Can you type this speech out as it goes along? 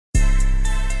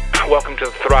Welcome to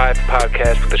the Thrive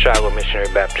Podcast with the Shiloh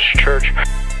Missionary Baptist Church.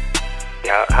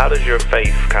 How does your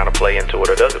faith kind of play into it,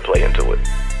 or does it play into it?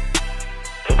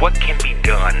 What can be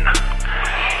done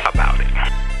about it?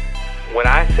 When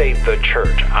I say the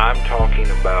church, I'm talking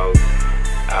about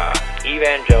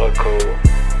evangelical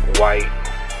white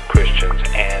Christians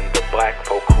and the black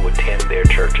folk who attend their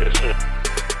churches.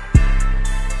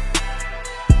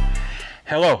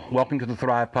 Hello, welcome to the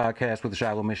Thrive Podcast with the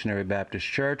Shiloh Missionary Baptist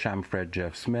Church. I'm Fred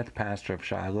Jeff Smith, pastor of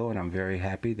Shiloh, and I'm very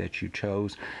happy that you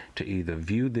chose to either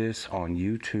view this on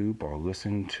YouTube or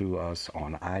listen to us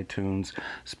on iTunes,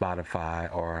 Spotify,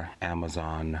 or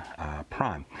Amazon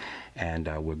Prime. And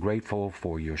we're grateful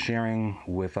for your sharing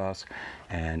with us.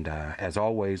 And as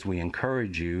always, we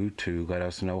encourage you to let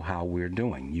us know how we're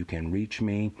doing. You can reach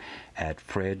me at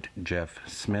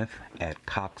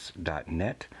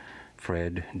fredjeffsmith@cox.net.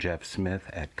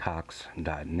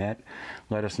 fredjeffsmith@cox.net.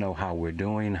 Let us know how we're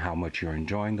doing, how much you're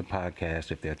enjoying the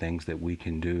podcast. If there are things that we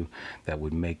can do that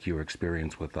would make your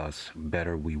experience with us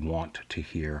better, we want to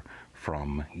hear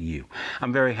from you.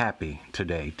 I'm very happy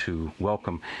today to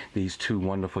welcome these two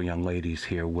wonderful young ladies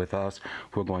here with us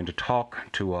who are going to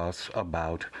talk to us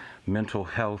about mental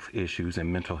health issues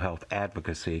and mental health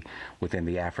advocacy within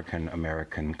the African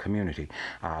American community.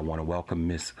 I want to welcome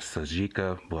Miss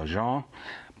Sajika Bojan.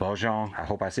 I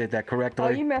hope I said that correctly. Oh,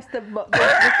 you messed up the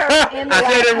first and the last.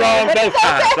 I said it wrong both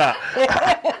times.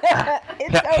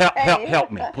 It's okay. Help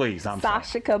me, please. I'm sorry.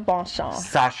 Sashika Bonchon.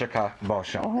 Sashika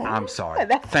Bojan. I'm sorry.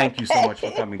 That's Thank you so okay. much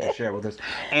for coming to share with us.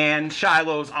 And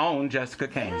Shiloh's own Jessica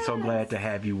Kane. So glad to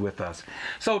have you with us.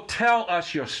 So tell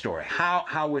us your story.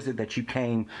 How is it that you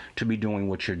came to be doing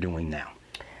what you're doing now?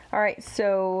 All right,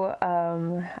 so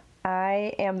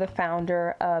I am the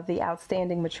founder of the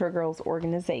Outstanding Mature Girls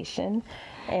Organization,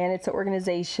 and it's an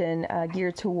organization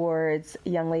geared towards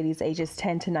young ladies ages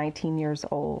 10 to 19 years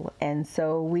old. And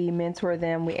so we mentor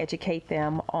them, we educate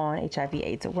them on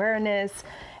HIV/AIDS awareness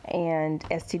and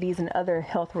STDs and other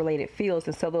health-related fields.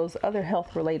 And so those other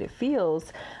health-related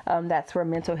fields, that's where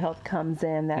mental health comes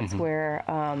in. That's where,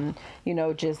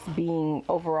 just being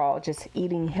overall, just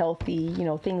eating healthy,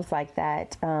 things like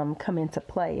that come into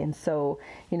play. And so,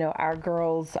 our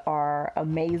girls are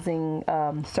amazing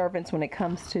servants when it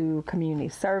comes to community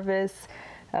service.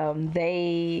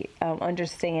 They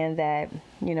understand that,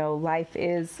 life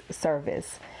is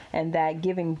service, and that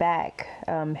giving back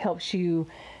helps you,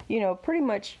 pretty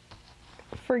much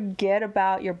forget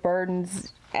about your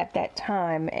burdens at that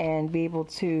time and be able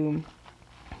to,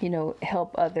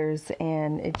 help others.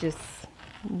 And it just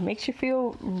makes you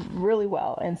feel really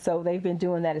well. And so they've been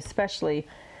doing that, especially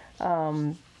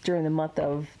during the month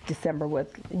of December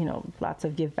with, lots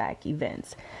of give back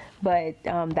events. But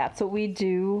that's what we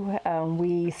do.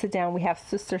 We sit down, we have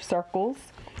sister circles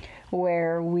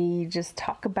where we just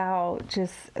talk about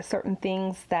just certain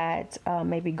things that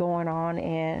may be going on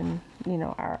in,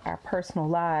 our personal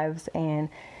lives. And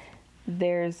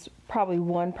there's probably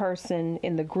one person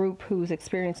in the group who's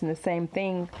experiencing the same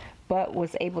thing, but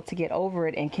was able to get over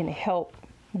it and can help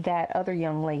that other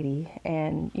young lady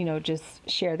and, just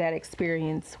share that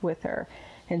experience with her.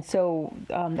 And so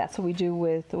that's what we do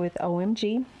with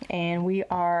OMG. And we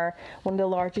are one of the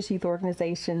largest youth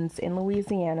organizations in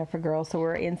Louisiana for girls. So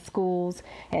we're in schools,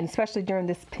 and especially during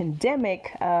this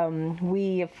pandemic,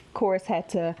 we, of course, had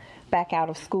to back out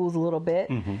of schools a little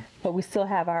bit. But we still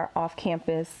have our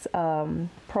off-campus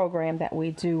program that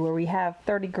we do where we have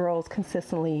 30 girls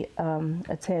consistently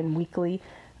attend weekly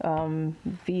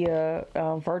via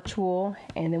virtual,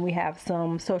 and then we have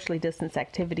some socially distanced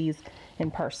activities in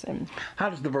person. How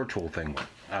does the virtual thing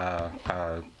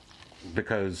work?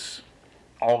 Because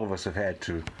all of us have had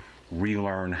to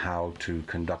relearn how to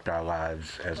conduct our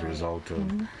lives as a result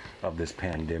of this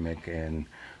pandemic, and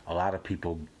a lot of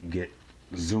people get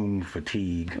Zoom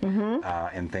fatigue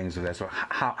and things of that sort.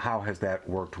 How has that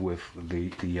worked with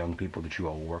the young people that you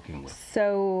are working with?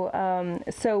 So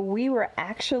we were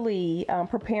actually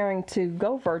preparing to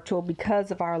go virtual because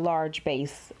of our large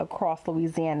base across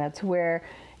Louisiana, to where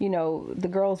the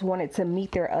girls wanted to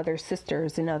meet their other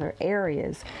sisters in other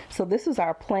areas. So this was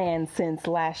our plan since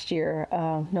last year,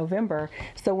 November.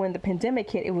 So when the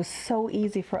pandemic hit, it was so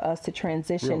easy for us to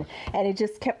transition. Really? And it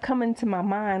just kept coming to my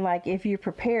mind, like, if you're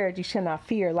prepared, you should not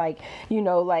fear. Like,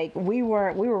 we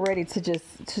were ready to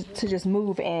just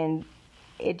move, and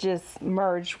it just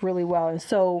merged really well. And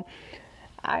so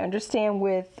I understand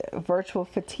with virtual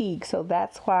fatigue. So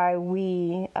that's why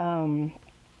we,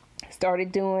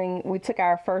 we took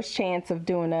our first chance of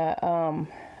doing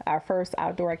our first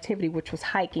outdoor activity, which was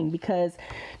hiking, because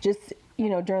just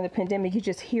during the pandemic, you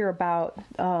just hear about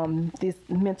these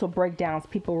mental breakdowns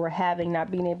people were having,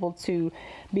 not being able to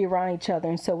be around each other.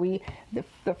 And so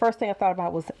the first thing I thought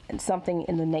about was something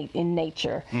in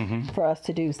nature for us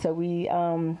to do. So we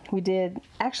did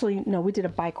a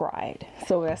bike ride.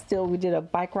 So we did a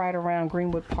bike ride around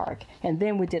Greenwood Park, and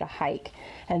then we did a hike.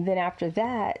 And then after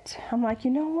that, I'm like,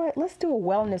 you know what? Let's do a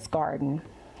wellness garden.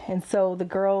 And so the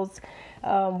girls,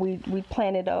 we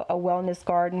planted a wellness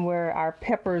garden where our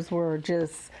peppers were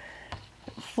just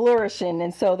flourishing.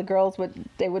 And so the girls would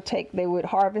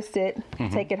harvest it,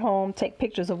 take it home, take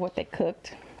pictures of what they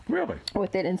cooked. Really?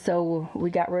 With it. And so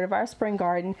we got rid of our spring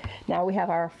garden. Now we have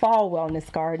our fall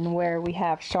wellness garden where we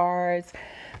have shards,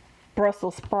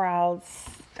 Brussels sprouts,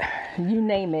 you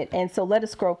name it. And so Let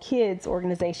Us Grow Kids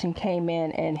organization came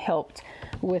in and helped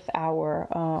with our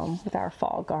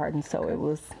fall garden. So it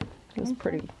was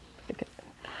pretty good.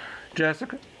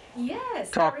 Jessica? Yes.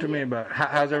 Talk to me about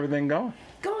how's everything going?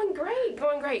 Going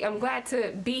great. I'm glad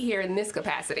to be here in this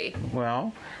capacity.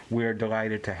 Well, we're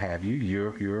delighted to have you.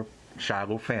 You're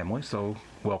Shiloh family, so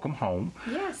welcome home.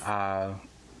 Yes.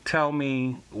 Tell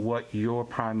me what your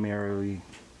primary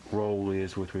role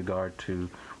is with regard to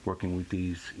working with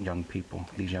these young people,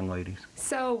 these young ladies.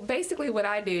 So basically what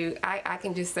I do, I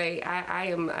can just say I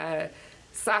am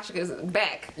Sashika's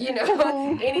back,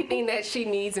 anything that she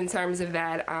needs in terms of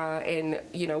that. And,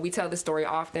 we tell the story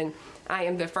often. I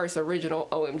am the first original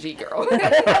OMG girl.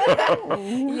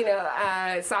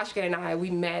 Sashika and I,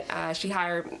 we met, she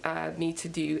hired me to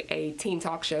do a teen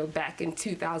talk show back in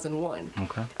 2001.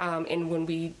 Okay. And when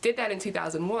we did that in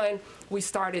 2001,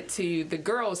 the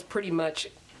girls pretty much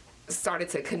started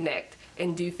to connect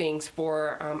and do things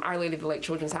for Our Lady of the Lake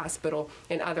Children's Hospital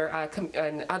and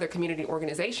other community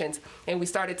organizations. And we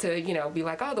started to, be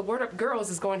like, oh, the Word Up Girls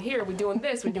is going here. We're doing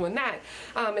this. We're doing that.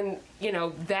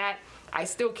 That I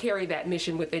still carry that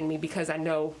mission within me because I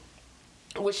know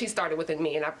what she started within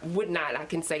me. And I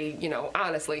can say,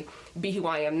 honestly, be who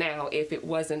I am now if it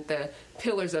wasn't the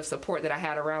pillars of support that I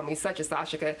had around me, such as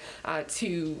Sashika,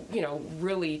 to,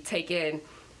 really take in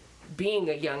being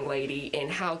a young lady and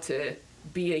how to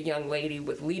be a young lady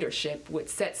with leadership, with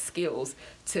set skills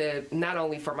to not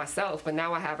only for myself, but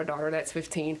now I have a daughter that's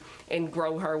 15 and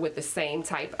grow her with the same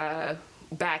type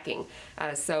backing.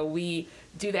 So we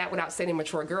do that without Outstanding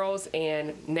Mature Girls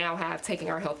and now have Taking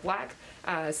Our Health Black.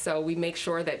 So we make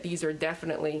sure that these are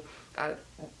definitely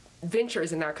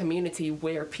ventures in our community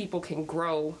where people can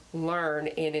grow, learn,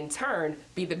 and in turn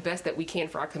be the best that we can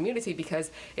for our community, because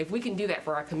if we can do that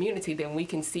for our community, then we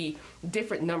can see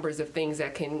different numbers of things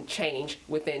that can change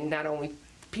within not only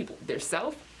people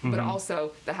themselves, but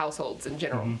also the households in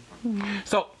general.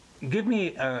 So give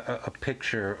me a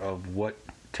picture of what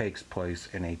takes place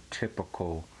in a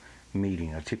typical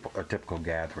meeting, a typical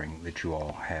gathering that you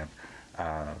all have.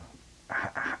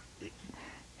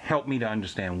 Help me to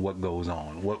understand what goes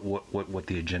on, what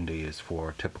the agenda is for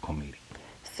a typical meeting.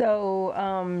 So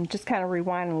just kind of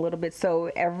rewinding a little bit.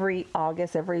 So every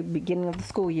August, every beginning of the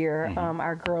school year,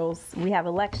 our girls, we have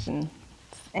elections.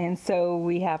 And so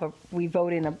we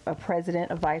vote in a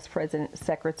president, a vice president,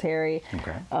 secretary.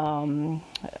 Okay.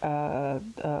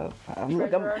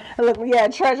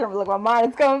 Treasurer. Look, my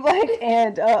mind is going blank.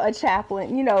 And a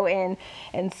chaplain,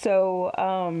 and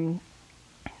so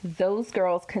those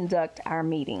girls conduct our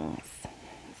meetings.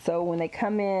 So when they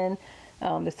come in,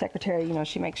 the secretary,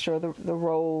 she makes sure the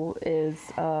roll is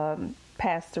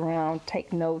passed around,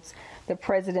 take notes. The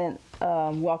president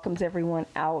welcomes everyone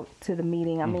out to the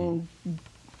meeting. I mean,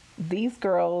 these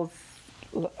girls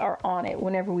are on it.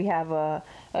 Whenever we have a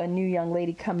new young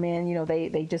lady come in,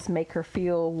 they just make her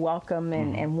feel welcome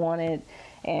and wanted.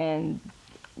 And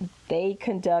they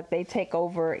take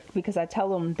over, because I tell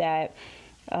them that,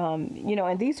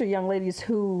 and these are young ladies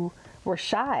who were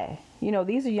shy.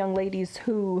 These are young ladies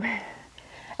who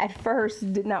at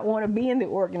first did not want to be in the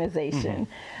organization.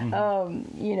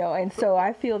 And so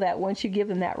I feel that once you give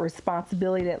them that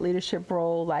responsibility, that leadership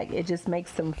role, like it just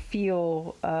makes them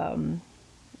feel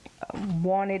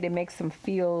wanted. It makes them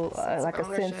feel like a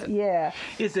sense. Yeah.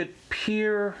 Is it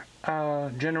peer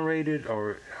generated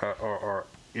or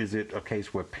is it a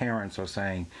case where parents are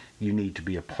saying you need to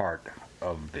be a part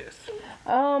of this?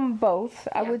 Both.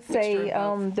 I would say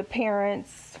the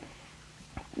parents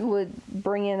would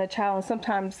bring in a child, and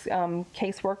sometimes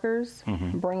caseworkers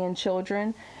bring in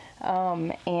children,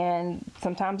 and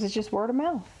sometimes it's just word of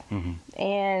mouth.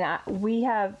 And we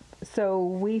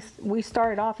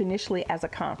started off initially as a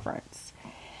conference,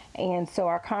 and so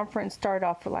our conference started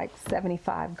off with like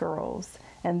 75 girls,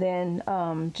 and then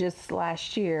just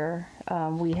last year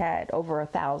we had over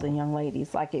 1,000 young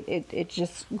ladies. Like it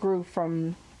just grew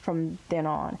from from then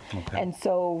on. Okay. And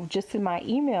so just in my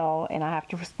email, and I have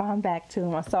to respond back to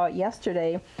them, I saw it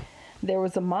yesterday, there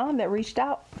was a mom that reached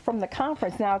out from the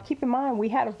conference. Now, keep in mind, we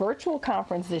had a virtual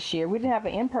conference this year. We didn't have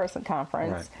an in-person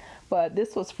conference. Right. But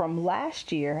this was from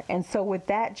last year. And so with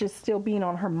that just still being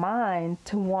on her mind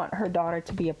to want her daughter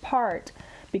to be a part,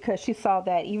 because she saw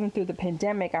that even through the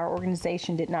pandemic, our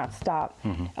organization did not stop,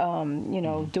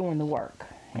 doing the work.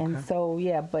 And so,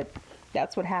 yeah, but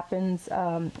that's what happens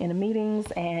in the meetings.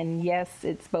 And yes,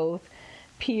 it's both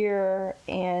peer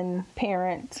and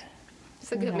parent.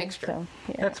 It's a good mixture. So,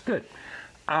 yeah. That's good.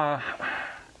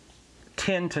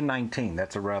 10 to 19,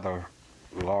 that's a rather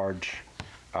large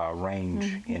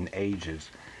range in ages.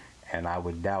 And I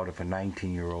would doubt if a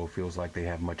 19-year-old feels like they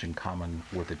have much in common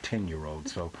with a 10-year-old.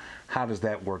 So how does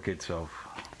that work itself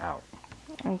out?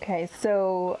 Okay,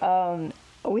 so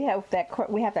we have that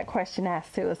question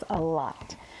asked to us a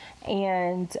lot.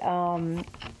 And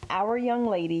our young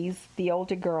ladies, the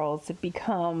older girls,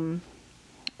 become,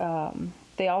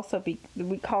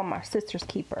 we call them our sister's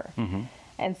keeper.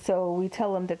 And so we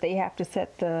tell them that they have to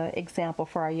set the example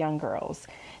for our young girls.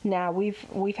 Now,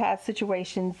 we've had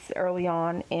situations early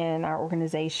on in our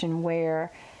organization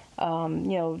where,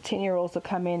 10-year-olds will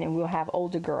come in and we'll have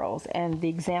older girls, and the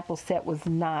example set was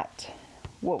not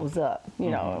what was up,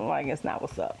 like it's not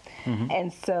what's up.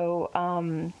 And so,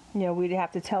 we'd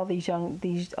have to tell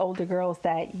these older girls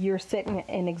that you're setting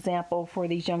an example for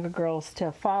these younger girls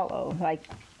to follow. Like,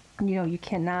 you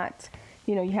cannot,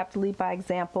 you have to lead by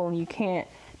example, and you can't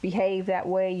behave that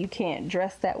way, you can't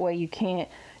dress that way, you can't,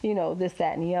 this,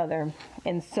 that, and the other.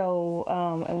 And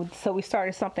so, so we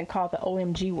started something called the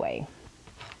OMG way.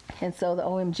 And so the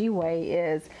OMG way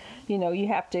is, you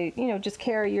have to, just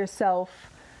carry yourself,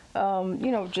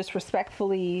 just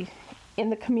respectfully in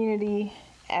the community,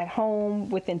 at home,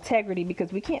 with integrity,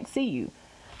 because we can't see you.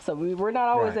 So we're not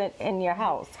always Right. in your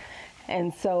house.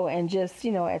 And so, and just,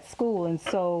 at school. And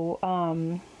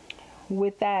so,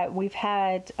 with that, we've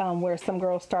had where some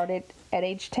girls started at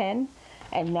age 10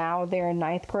 and now they're in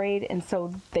 9th grade. And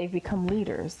so they've become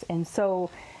leaders. And so,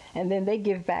 and then they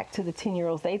give back to the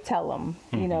 10-year-olds. They tell them,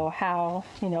 how,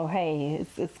 hey,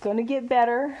 it's going to get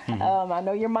better. I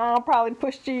know your mom probably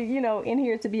pushed you, in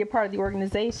here to be a part of the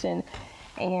organization.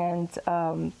 And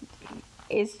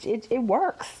it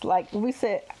works. Like we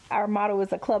said, our motto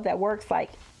is a club that works.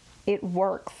 Like, it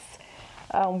works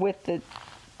with the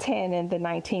 10 and the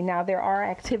 19. Now, there are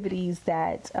activities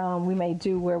that we may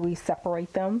do where we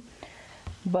separate them.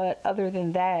 But other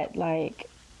than that, like,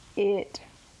 it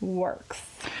works.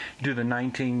 Do the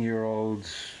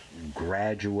 19-year-olds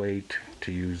graduate,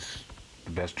 to use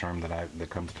the best term that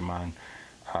comes to mind,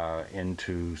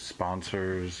 into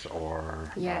sponsors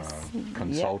or Yes.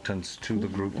 consultants to the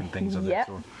group and things of that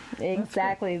sort?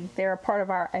 Exactly. They're a part of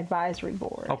our advisory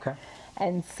board. Okay.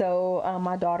 And so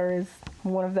my daughter is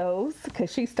one of those,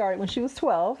 because she started when she was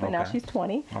 12 and now Okay. she's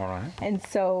 20. All right. And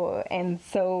so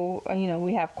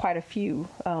we have quite a few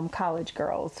college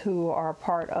girls who are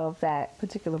part of that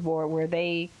particular board, where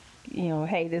they,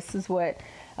 hey, this is what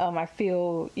I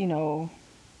feel,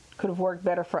 could have worked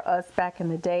better for us back in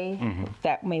the day.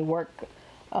 That may work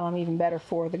even better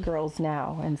for the girls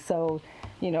now. And so,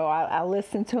 I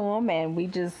listen to them and we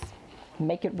just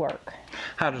make it work.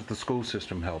 How does the school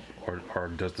system help, or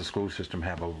does the school system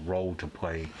have a role to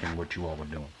play in what you all are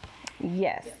doing?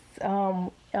 Yes.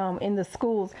 In the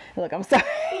schools, look, I'm sorry.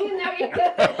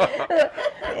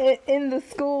 In the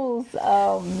schools,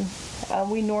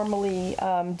 we normally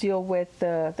deal with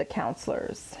the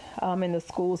counselors in the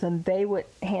schools, and they would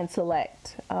hand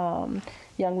select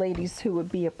young ladies who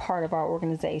would be a part of our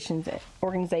organization.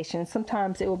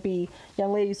 Sometimes it will be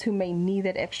young ladies who may need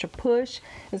that extra push,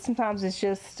 and sometimes it's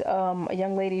just a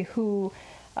young lady who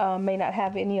may not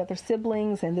have any other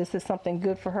siblings, and this is something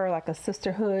good for her, like a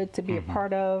sisterhood to be a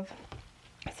part of.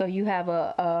 So you have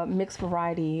a mixed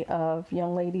variety of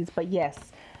young ladies. But yes,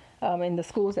 in the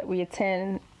schools that we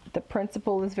attend, the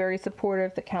principal is very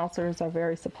supportive, the counselors are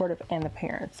very supportive, and the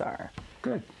parents are.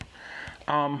 Good.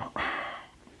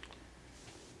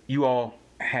 You all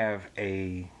have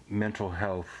a mental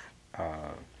health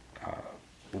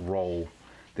role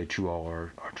that you all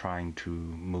are trying to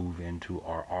move into,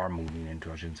 or are moving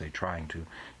into. I shouldn't say trying to.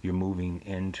 You're moving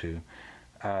into.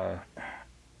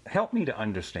 Help me to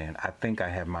understand. I think I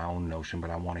have my own notion,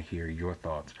 but I want to hear your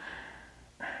thoughts.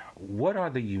 What are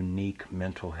the unique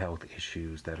mental health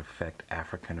issues that affect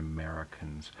African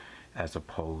Americans as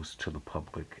opposed to the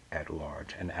public at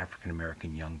large, and African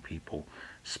American young people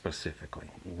specifically?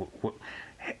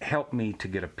 Help me to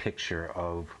get a picture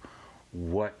of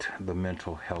what the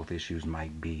mental health issues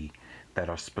might be that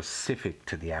are specific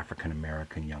to the African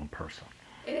American young person.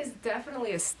 It is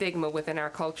definitely a stigma within our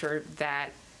culture that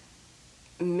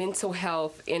mental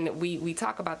health, and we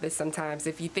talk about this sometimes.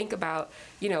 If you think about,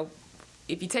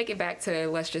 if you take it back to,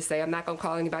 let's just say, I'm not going to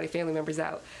call anybody family members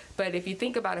out, but if you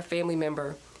think about a family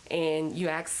member and you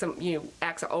ask an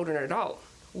older adult,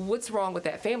 what's wrong with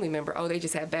that family member? Oh, they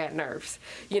just have bad nerves.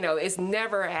 It's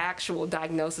never an actual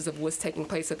diagnosis of what's taking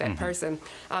place with that person.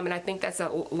 And I think that's a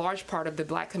large part of the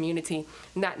Black community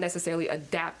not necessarily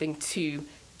adapting to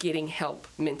getting help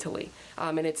mentally.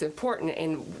 And it's important,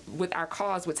 and with our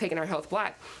cause, with Taking Our Health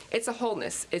Black, it's a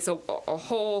wholeness. It's a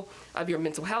whole of your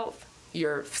mental health,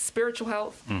 your spiritual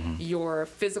health, your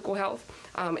physical health.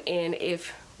 And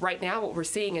if right now what we're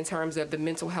seeing in terms of the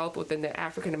mental health within the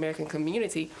African American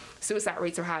community, suicide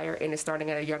rates are higher and it's starting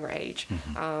at a younger age.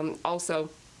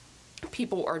 Also,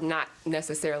 people are not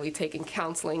necessarily taking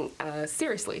counseling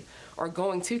seriously, or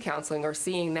going to counseling, or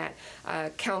seeing that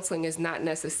counseling is not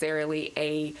necessarily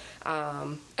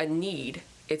a need.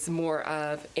 It's more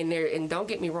of, and don't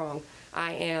get me wrong,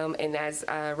 I am, and as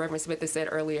Reverend Smith has said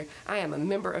earlier, I am a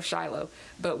member of Shiloh,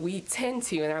 but we tend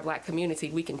to, in our Black community,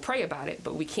 we can pray about it,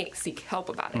 but we can't seek help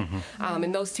about it.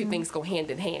 And those two things go hand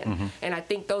in hand. And I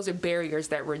think those are barriers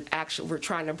that we're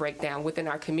trying to break down within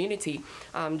our community.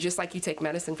 Just like you take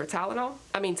medicine for Tylenol,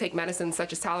 take medicine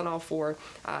such as Tylenol for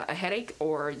a headache,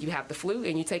 or you have the flu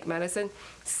and you take medicine.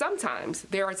 Sometimes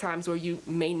there are times where you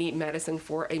may need medicine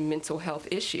for a mental health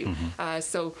issue.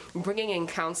 So bringing in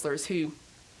counselors who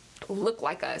look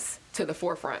like us to the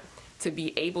forefront to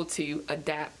be able to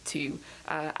adapt to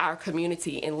our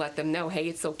community and let them know, hey,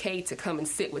 it's okay to come and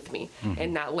sit with me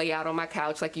and not lay out on my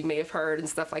couch like you may have heard and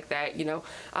stuff like that.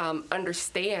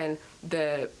 Understand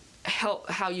the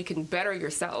how you can better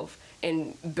yourself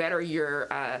and better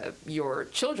your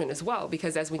children as well,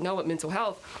 because as we know with mental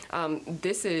health,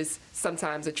 this is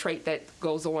sometimes a trait that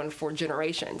goes on for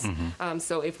generations.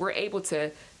 So if we're able to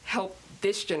help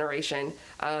this generation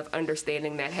of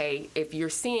understanding that, hey, if you're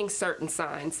seeing certain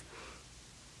signs,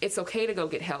 it's okay to go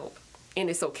get help, and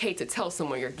it's okay to tell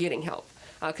someone you're getting help,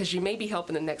 because you may be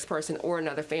helping the next person or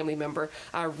another family member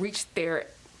reach their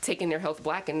Taking Their Health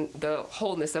Black and the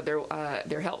wholeness of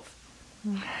their health.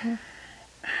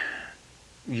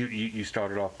 You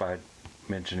started off by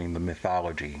mentioning the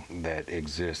mythology that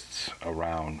exists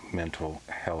around mental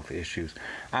health issues.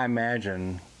 I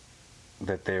imagine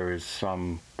that there is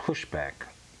some pushback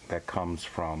that comes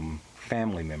from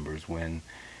family members when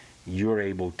you're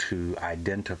able to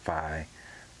identify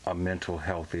a mental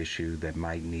health issue that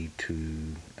might need to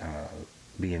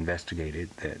be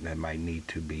investigated, that might need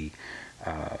to be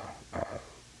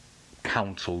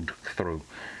counseled through,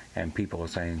 and people are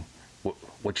saying,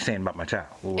 what you saying about my child?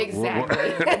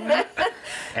 Exactly.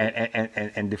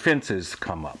 and defenses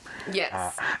come up.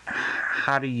 Yes.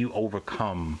 How do you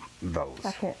overcome those?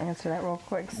 I can answer that real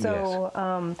quick. So,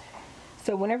 yes.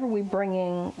 So whenever we bring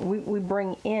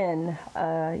in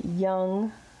a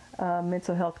young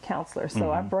mental health counselor,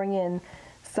 so I bring in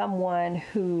someone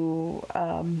who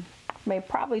may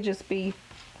probably just be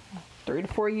 3 to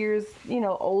 4 years,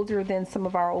 older than some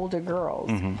of our older girls,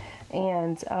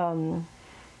 and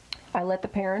I let the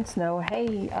parents know,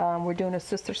 hey, we're doing a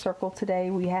sister circle today.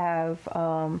 We have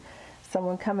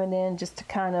someone coming in just to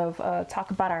kind of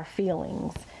talk about our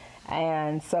feelings.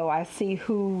 And so I see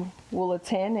who will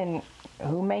attend and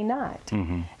who may not.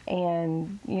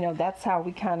 And, that's how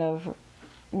we kind of,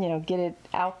 get it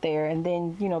out there. And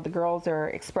then, the girls are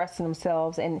expressing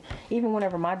themselves. And even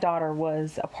whenever my daughter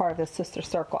was a part of the sister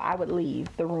circle, I would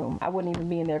leave the room. I wouldn't even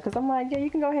be in there because I'm like, yeah, you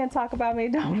can go ahead and talk about me.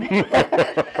 Don't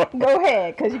go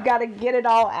ahead, because you got to get it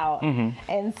all out.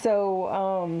 And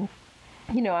so,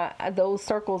 those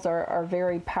circles are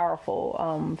very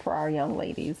powerful for our young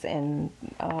ladies. And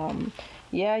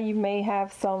yeah, you may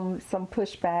have some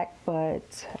pushback,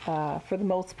 but for the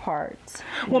most part.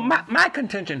 Well, my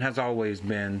contention has always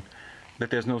been that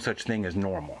there's no such thing as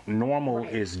normal. Normal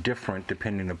Right. is different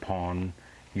depending upon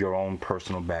your own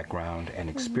personal background and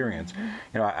experience.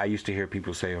 I used to hear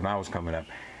people say when I was coming up,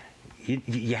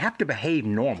 you have to behave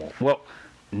normal. Well,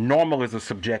 normal is a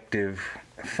subjective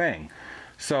thing.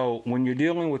 So when you're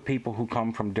dealing with people who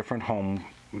come from different home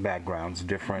backgrounds,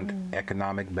 different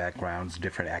economic backgrounds,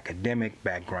 different academic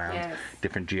backgrounds, Yes.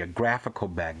 different geographical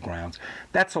backgrounds,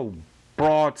 that's a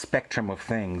broad spectrum of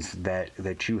things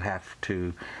that you have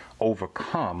to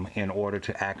overcome in order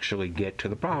to actually get to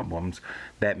the problems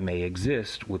that may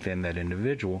exist within that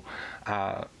individual.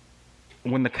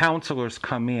 When the counselors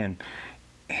come in,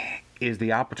 is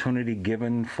the opportunity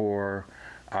given for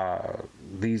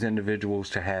these individuals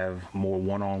to have more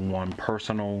one-on-one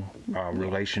personal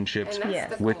relationships And that's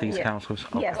Yes. the with goal. these Yeah. counselors?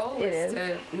 Yes. The goal it is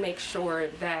is. to make sure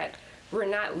that we're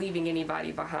not leaving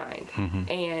anybody behind.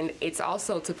 And it's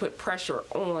also to put pressure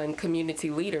on community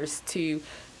leaders to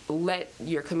let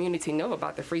your community know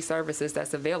about the free services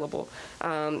that's available,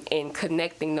 and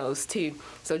connecting those two.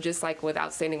 So just like with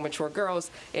Outstanding Mature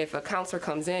Girls, if a counselor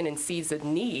comes in and sees a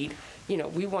need,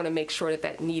 we want to make sure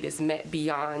that need is met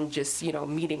beyond just,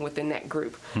 meeting within that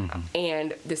group.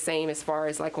 And the same as far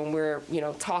as like when we're,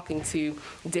 talking to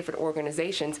different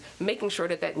organizations, making sure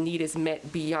that need is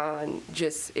met beyond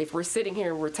just, if we're sitting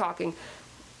here and we're talking,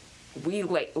 we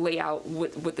lay out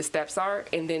what the steps are,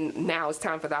 and then now it's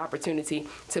time for the opportunity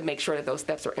to make sure that those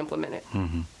steps are implemented.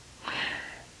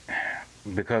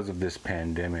 Because of this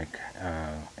pandemic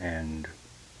and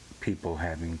people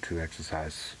having to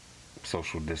exercise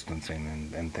social distancing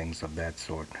and things of that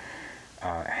sort,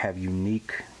 have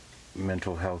unique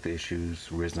mental health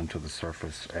issues risen to the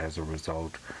surface as a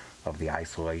result of the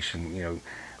isolation?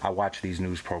 I watch these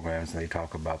news programs and they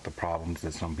talk about the problems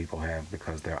that some people have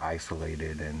because they're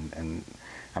isolated, and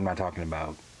I'm not talking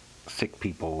about sick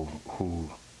people who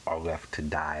are left to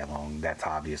die alone. That's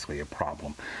obviously a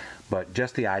problem. But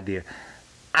just the idea,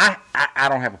 I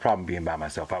don't have a problem being by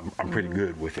myself. I'm pretty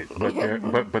good with it.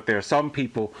 But there are some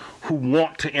people who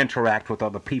want to interact with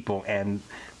other people, and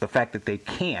the fact that they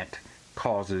can't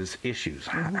causes issues.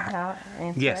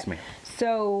 Yes, ma'am.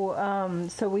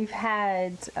 So we've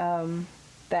had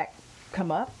that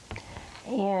come up,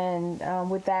 and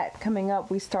with that coming up,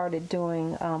 we started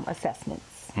doing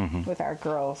assessments with our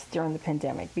girls during the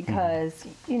pandemic because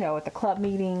at the club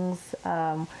meetings,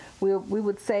 we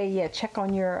would say, check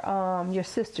on your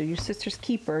sister, your sister's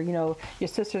keeper, your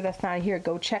sister that's not here,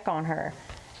 go check on her.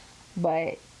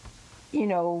 But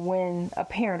when a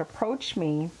parent approached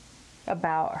me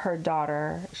about her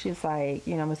daughter, she's like,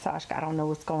 Ms. Sashka, I don't know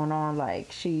what's going on.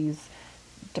 Like, she's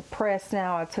depressed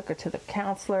now. I took her to the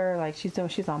counselor. Like, she's on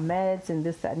meds and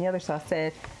this, that, and the other. So I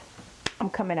said, I'm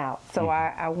coming out. So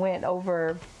I went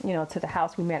over, to the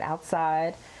house. We met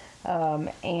outside.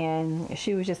 And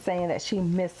she was just saying that she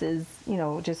misses,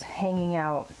 just hanging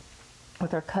out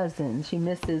with her cousins. She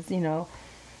misses,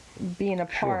 being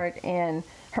apart. Sure. And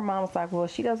her mom was like, well,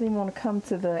 she doesn't even want to come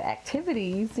to the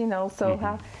activities,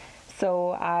 so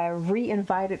So I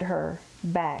re-invited her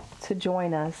back to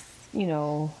join us,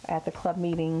 at the club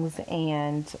meetings,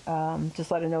 and just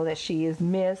let her know that she is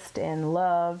missed and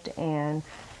loved, and,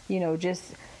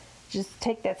 just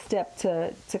take that step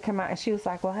to come out. And she was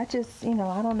like, well, I just,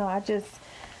 I don't know, I just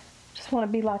want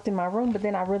to be locked in my room, but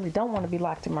then I really don't want to be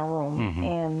locked in my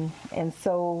room. And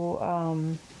so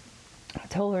I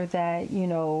told her that,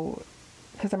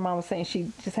 because her mom was saying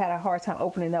she just had a hard time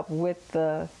opening up with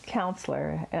the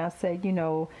counselor. And I said,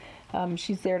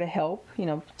 she's there to help,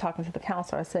 talking to the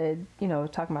counselor. I said,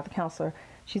 talking about the counselor,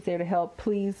 she's there to help.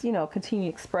 Please, continue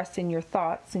expressing your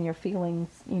thoughts and your feelings,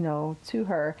 to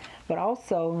her. But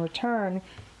also in return,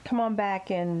 come on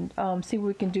back and see what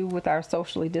we can do with our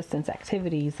socially distanced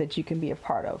activities that you can be a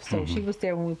part of. So she was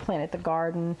there when we planted the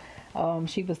garden.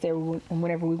 She was there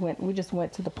whenever we just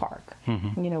went to the park.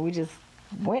 We just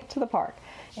went to the park.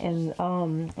 And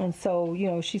so,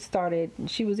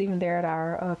 she was even there at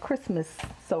our Christmas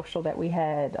social that we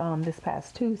had this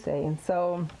past Tuesday. And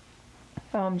so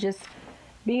just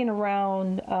being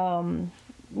around,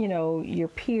 your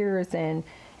peers and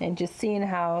just seeing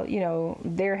how,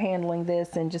 they're handling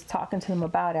this and just talking to them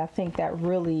about it, I think that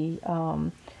really,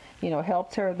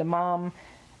 helped her. The mom,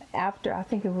 after, I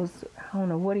think it was, I don't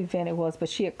know what event it was, but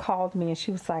she had called me and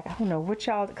she was like, I don't know what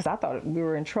y'all, because I thought we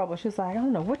were in trouble. She was like, I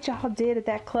don't know what y'all did at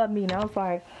that club meeting. I was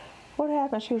like, what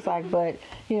happened? She was like, but,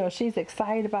 she's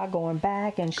excited about going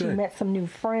back, and she met some new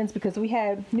friends because we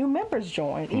had new members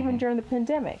join, even during the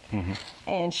pandemic.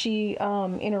 And she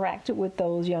interacted with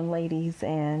those young ladies,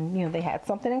 and, they had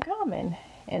something in common.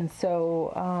 And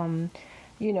so,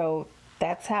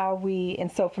 that's how and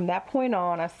so from that point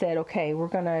on, I said, okay,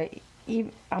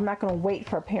 I'm not going to wait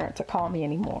for a parent to call me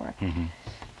anymore. I'm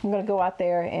going to go out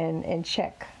there and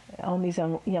check on these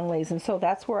young ladies. And so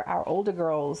that's where our older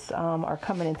girls are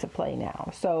coming into play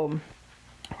now. So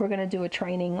we're going to do a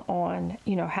training on,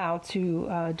 how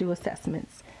to do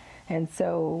assessments. And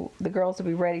so the girls will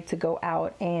be ready to go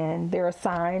out, and they're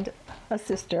assigned a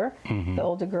sister, the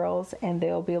older girls, and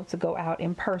they'll be able to go out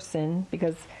in person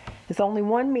because it's only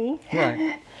one me.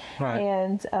 Right.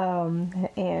 And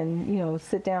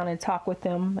sit down and talk with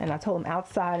them. And I told them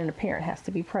outside, and the parent has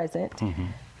to be present.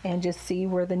 And just see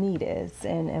where the need is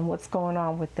and what's going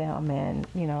on with them, and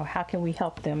how can we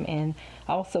help them, and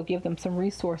also give them some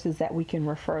resources that we can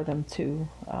refer them to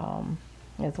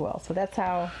as well. So that's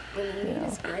how.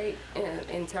 It's great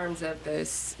in terms of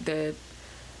the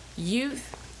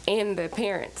youth and the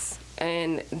parents.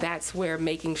 And that's where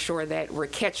making sure that we're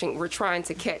trying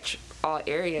to catch all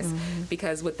areas,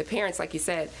 because with the parents, like you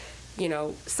said,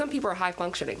 some people are high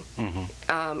functioning.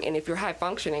 And if you're high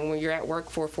functioning, when you're at work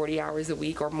for 40 hours a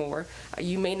week or more,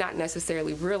 you may not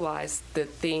necessarily realize the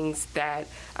things that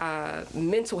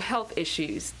mental health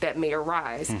issues that may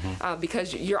arise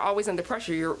because you're always under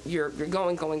pressure. You're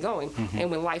going. And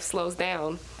when life slows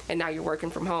down and now you're working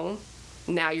from home,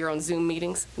 now you're on Zoom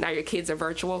meetings, now your kids are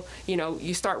virtual,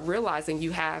 you start realizing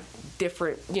you have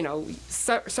different,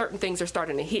 certain things are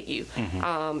starting to hit you.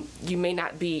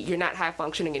 You're not high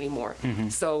functioning anymore.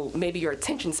 So maybe your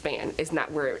attention span is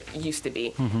not where it used to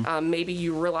be. Maybe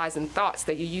you realizing thoughts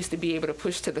that you used to be able to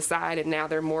push to the side, and now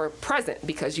they're more present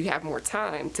because you have more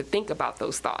time to think about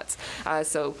those thoughts.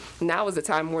 So now is the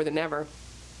time more than ever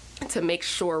to make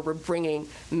sure we're bringing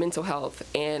mental health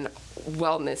and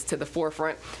wellness to the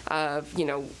forefront of,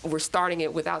 we're starting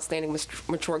it with Outstanding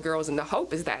Mature Girls. And the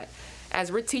hope is that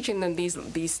as we're teaching them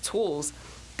these tools,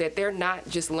 that they're not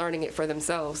just learning it for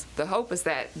themselves. The hope is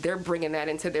that they're bringing that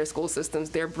into their school systems.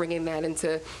 They're bringing that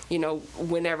into,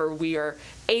 whenever we are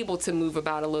able to move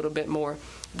about a little bit more.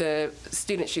 The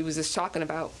student she was just talking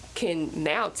about can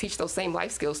now teach those same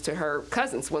life skills to her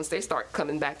cousins once they start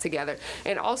coming back together.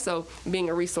 And also being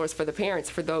a resource for the parents,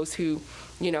 for those who,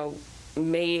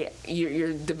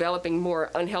 you're developing more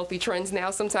unhealthy trends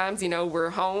now sometimes. We're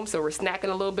home, so we're snacking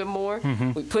a little bit more.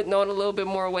 We're putting on a little bit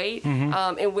more weight.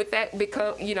 And with that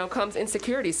comes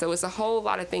insecurity. So it's a whole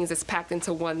lot of things that's packed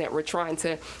into one that we're trying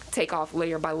to take off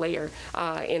layer by layer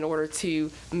in order to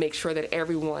make sure that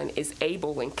everyone is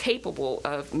able and capable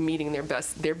of meeting their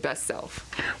best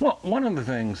self. Well, one of the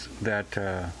things that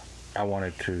I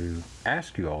wanted to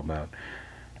ask you all about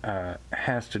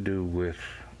has to do with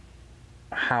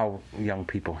how young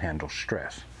people handle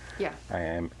stress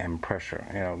and pressure.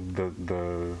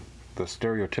 The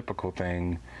stereotypical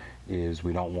thing is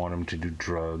we don't want them to do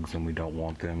drugs and we don't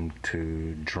want them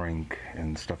to drink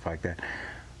and stuff like that.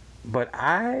 But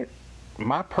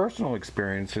my personal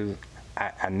experience is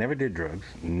I never did drugs,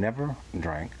 never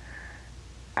drank.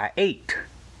 I ate.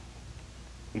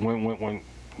 When you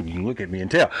can look at me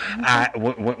and tell,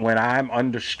 when I'm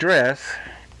under stress,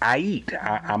 I eat.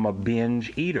 I'm a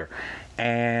binge eater.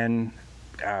 And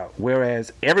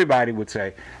whereas everybody would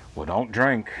say, well, don't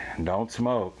drink, don't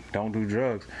smoke, don't do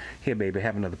drugs. Here, baby,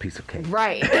 have another piece of cake.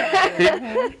 Right.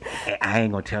 I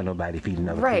ain't going to tell nobody if you eat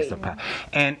another piece of pie.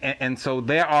 And so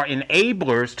there are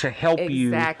enablers to help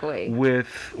you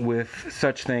with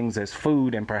such things as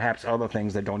food and perhaps other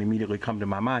things that don't immediately come to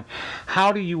my mind.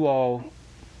 How do you all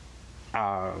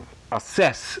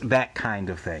assess that kind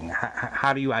of thing?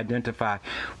 How do you identify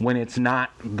when it's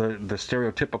not the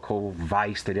stereotypical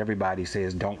vice that everybody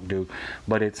says don't do,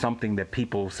 but it's something that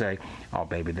people say, oh,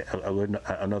 baby,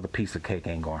 another piece of cake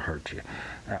ain't going to hurt you?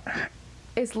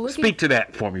 Speak to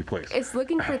that for me, please. It's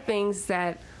looking for things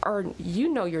that are,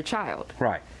 your child.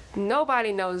 Right.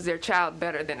 Nobody knows their child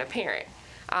better than a parent.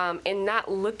 And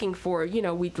not looking for,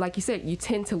 like you said, you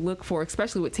tend to look for,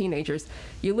 especially with teenagers,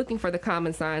 you're looking for the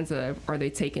common signs of, are they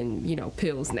taking,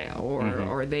 pills now, or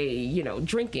are they,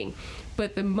 drinking?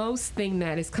 But the most thing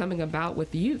that is coming about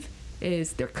with youth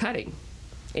is they're cutting,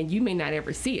 and you may not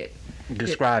ever see it.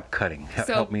 Describe cutting.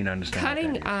 Help me to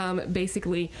understand. Cutting,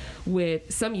 basically,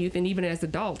 with some youth, and even as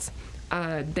adults,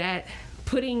 that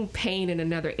putting pain in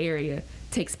another area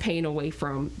takes pain away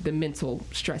from the mental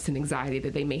stress and anxiety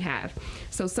that they may have.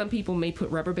 So some people may put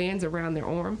rubber bands around their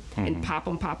arm and pop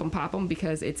them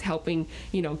because it's helping,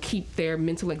 keep their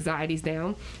mental anxieties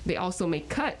down. They also may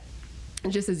cut,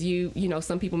 just as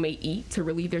some people may eat to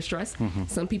relieve their stress.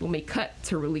 Some people may cut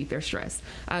to relieve their stress.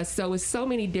 So it's so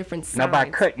many different signs. Now by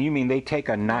cut, you mean they take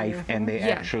a knife and they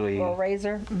actually... Well,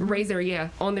 razor.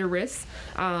 Razor, on their wrists.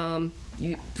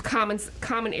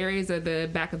 Common areas of the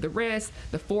back of the wrist,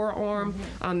 the forearm,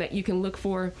 that you can look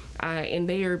for, and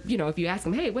they are, if you ask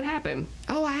them, hey, what happened?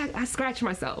 Oh, I scratched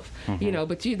myself,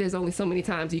 but there's only so many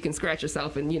times you can scratch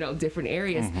yourself in, different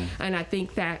areas. And I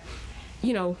think that,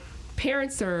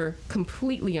 parents are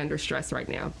completely under stress right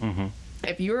now.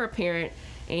 If you're a parent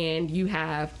and you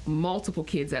have multiple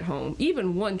kids at home,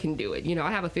 even one can do it.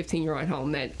 I have a 15-year-old at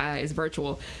home that is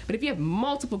virtual. But if you have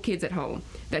multiple kids at home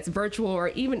that's virtual, or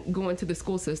even going to the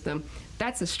school system,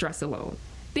 that's a stress alone.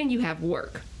 Then you have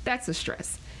work. That's a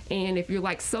stress. And if you're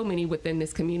like so many within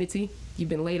this community, you've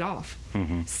been laid off.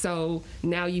 So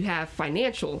now you have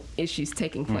financial issues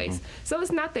taking place. So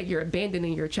it's not that you're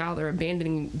abandoning your child or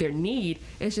abandoning their need.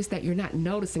 It's just that you're not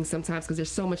noticing sometimes because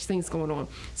there's so much things going on.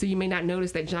 So you may not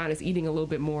notice that John is eating a little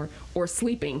bit more or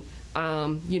sleeping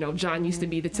John used to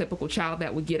be the typical child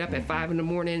that would get up at 5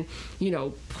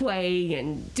 a.m, play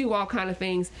and do all kind of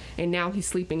things. And now he's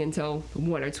sleeping until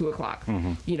 1 or 2 o'clock,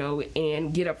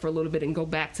 and get up for a little bit and go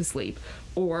back to sleep.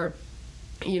 Or,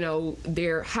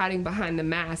 they're hiding behind the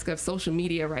mask of social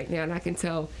media right now. And I can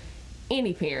tell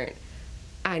any parent,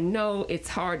 I know it's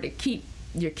hard to keep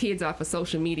your kids off of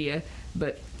social media,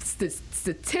 but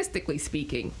statistically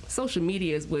speaking, social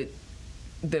media is what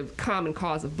the common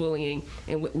cause of bullying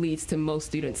and what leads to most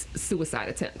students' suicide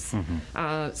attempts.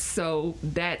 So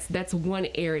that's one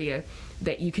area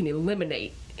that you can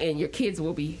eliminate, and your kids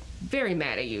will be very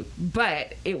mad at you,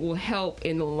 but it will help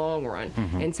in the long run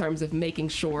in terms of making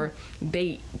sure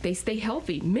they stay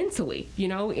healthy mentally,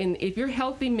 and if you're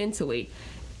healthy mentally,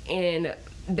 and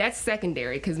that's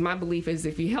secondary, because my belief is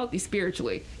if you're healthy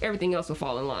spiritually, everything else will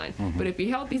fall in line. But if you're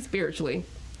healthy spiritually,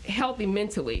 healthy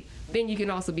mentally, then you can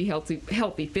also be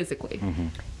healthy physically.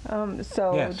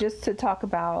 So just to talk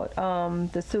about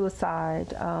the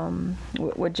suicide,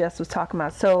 what Jess was talking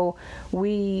about. So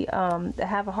we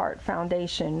Have a Heart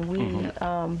Foundation. We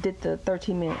did the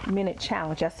 13-minute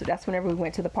challenge. That's whenever we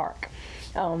went to the park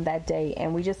that day,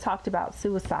 and we just talked about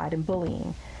suicide and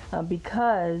bullying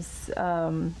because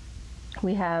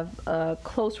we have a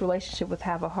close relationship with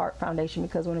Have a Heart Foundation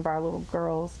because one of our little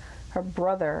girls, her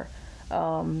brother,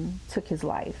 took his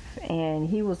life, and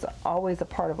he was always a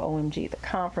part of OMG, the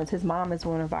conference. His mom is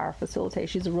one of our facilitators.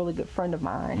 She's a really good friend of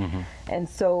mine, and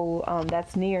so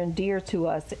that's near and dear to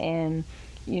us. And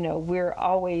we're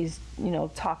always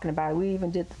talking about it. We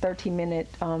even did the 13-minute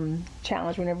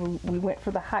challenge whenever we went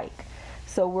for the hike.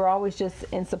 So we're always just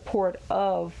in support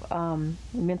of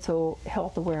mental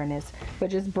health awareness, but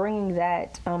just bringing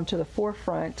that to the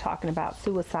forefront, talking about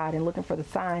suicide and looking for the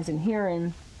signs, and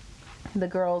hearing the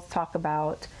girls talk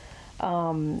about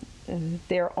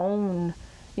their own,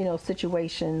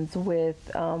 situations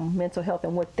with mental health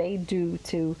and what they do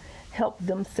to help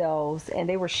themselves. And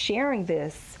they were sharing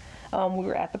this. We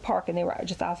were at the park, and they were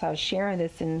just outside sharing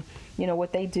this, and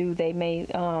what they do. They may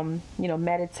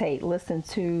meditate, listen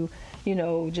to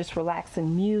just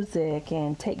relaxing music,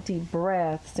 and take deep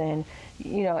breaths, and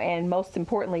and most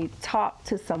importantly, talk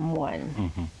to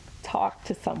someone. Talk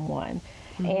to someone.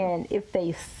 And if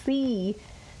they see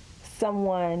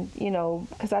someone,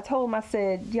 because I told them, I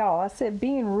said,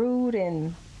 being rude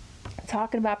and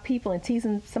talking about people and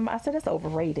teasing somebody, I said, that's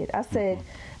overrated. I said,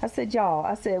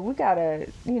 we gotta,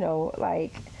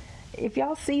 if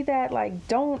y'all see that,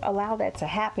 don't allow that to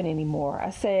happen anymore. I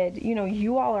said,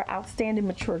 you all are outstanding,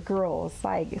 mature girls.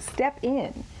 Step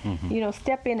in,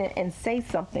 step in and say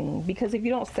something, because if you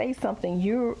don't say something,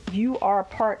 you are a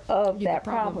part of that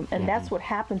problem. And that's what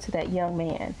happened to that young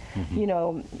man.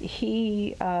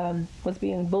 He was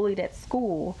being bullied at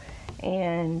school,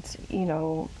 and,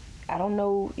 I don't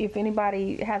know if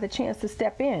anybody had the chance to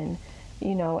step in,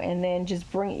 and then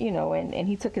just bring, and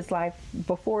he took his life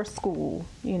before school,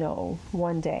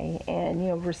 one day,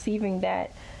 and, receiving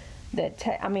that,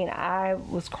 I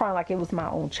was crying like it was my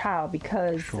own child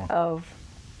because of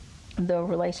the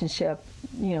relationship,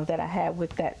 that I had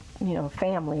with that,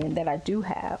 family, and that I do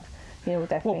have, with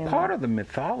that family. Well, part of the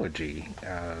mythology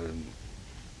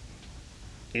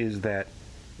is that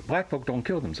Black folk don't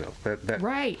kill themselves. That's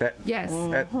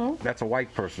a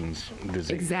white person's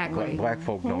disease. Exactly. Black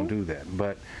folk don't do that.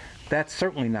 But that's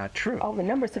certainly not true. Oh, the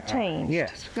numbers have changed.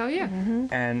 Yes. Oh, yeah.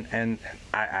 And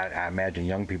I imagine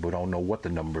young people don't know what the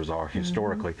numbers are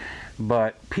historically.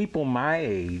 But people my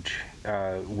age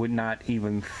would not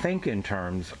even think in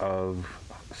terms of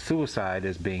suicide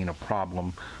as being a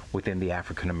problem within the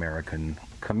African American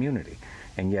community.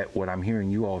 And yet what I'm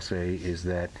hearing you all say is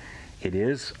that it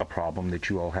is a problem that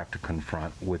you all have to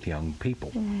confront with young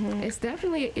people. It's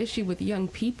definitely an issue with young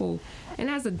people. And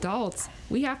as adults,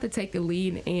 we have to take the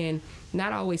lead in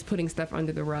not always putting stuff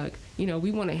under the rug. We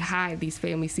want to hide these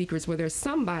family secrets where there's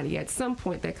somebody at some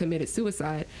point that committed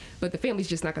suicide, but the family's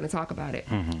just not going to talk about it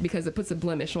because it puts a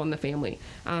blemish on the family.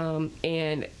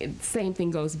 And same thing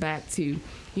goes back to,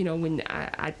 when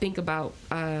I think about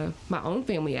my own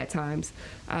family at times,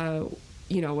 a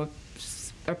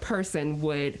person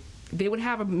they would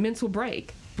have a mental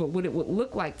break, but what it would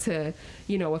look like to,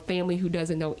 a family who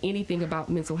doesn't know anything about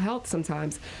mental health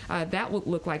sometimes, that would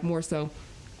look like more so,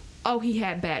 oh, he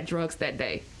had bad drugs that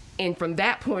day. And from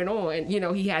that point on,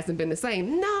 he hasn't been the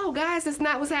same. No, guys, that's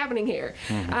not what's happening here.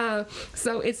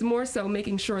 So it's more so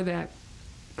making sure that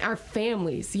our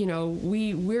families, you know,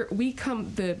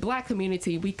 the Black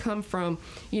community, we come from,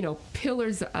 you know,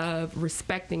 pillars of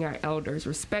respecting our elders,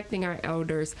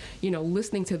 you know,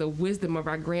 listening to the wisdom of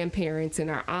our grandparents and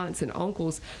our aunts and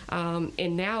uncles.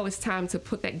 And now it's time to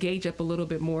put that gauge up a little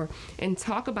bit more and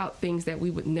talk about things that we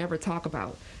would never talk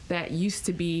about. That used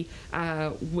to be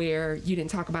where you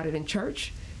didn't talk about it in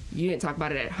church, you didn't talk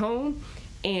about it at home,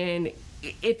 and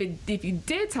if you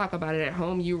did talk about it at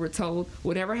home, you were told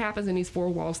whatever happens in these four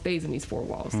walls stays in these four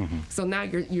walls. So now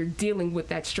you're dealing with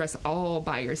that stress all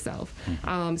by yourself.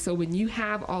 So when you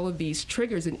have all of these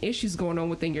triggers and issues going on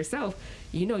within yourself,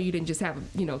 you know, you didn't just have,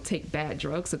 you know, take bad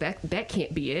drugs. So that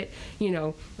can't be it. You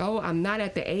know, oh, I'm not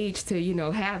at the age to, you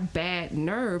know, have bad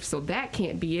nerves. So that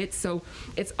can't be it. So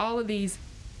it's all of these,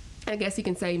 I guess you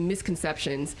can say,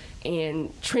 misconceptions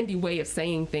and trendy way of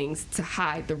saying things to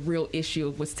hide the real issue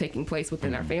of what's taking place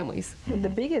within our families. The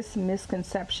biggest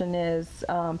misconception is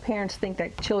parents think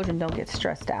that children don't get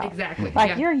stressed out. Exactly.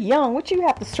 Like, you're young, what you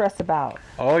have to stress about?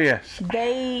 Oh, yes.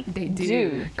 They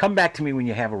do. Come back to me when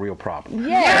you have a real problem.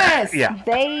 Yes. Yeah.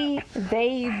 They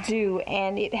do,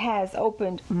 and it has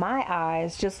opened my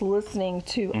eyes just listening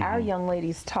to our young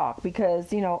ladies talk,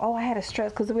 because, you know, oh, I had a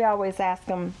stress, because we always ask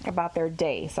them about their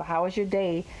day. So how was your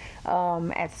day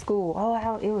at school?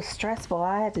 Oh, it was stressful.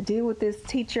 I had to deal with this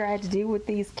teacher. I had to deal with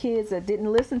these kids that didn't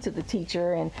listen to the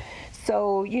teacher. And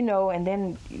so, you know, and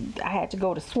then I had to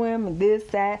go to swim and this,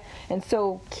 that. And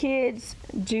so kids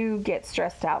do get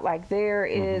stressed out. Like, there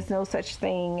is no such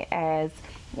thing as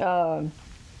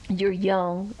you're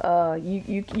young,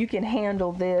 you can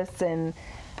handle this, and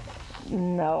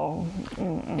no.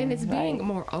 And it's being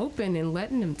more open and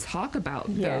letting them talk about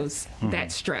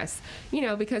that stress, you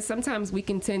know, because sometimes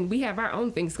we have our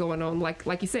own things going on.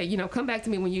 Like you said, you know, come back to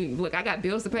me when you look, I got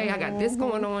bills to pay, I got this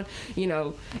going on, you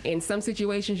know, in some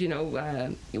situations, you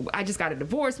know, I just got a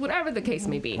divorce, whatever the case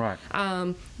may be. Right.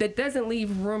 That doesn't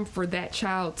leave room for that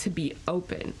child to be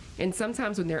open. And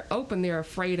sometimes when they're open, they're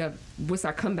afraid of what's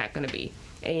our comeback going to be.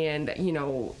 And, you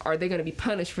know, are they going to be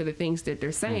punished for the things that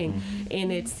they're saying?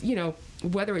 And it's, you know,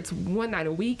 whether it's one night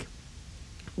a week,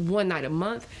 one night a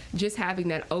month, just having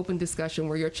that open discussion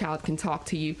where your child can talk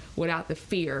to you without the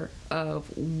fear of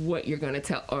what you're going to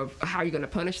tell or how you're going to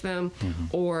punish them,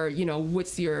 or, you know, or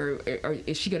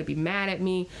is she going to be mad at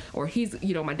me, or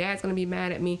you know, my dad's going to be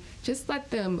mad at me. Just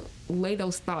let them lay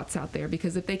those thoughts out there,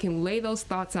 because if they can lay those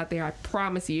thoughts out there, I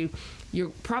promise you'll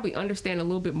probably understand a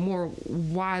little bit more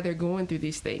why they're going through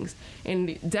these things.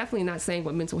 And definitely not saying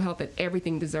with mental health that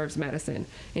everything deserves medicine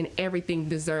and everything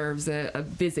deserves a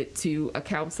visit to a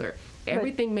counselor.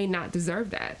 Everything may not deserve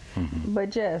that.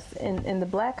 But just in the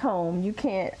Black home, you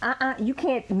can't tell,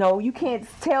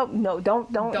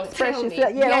 don't express tell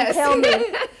yourself. me. Yeah, Yes. don't tell me.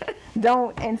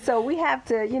 Don't. And so we have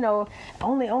to, you know,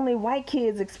 only white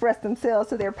kids express themselves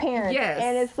to their parents. Yes.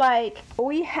 And it's like,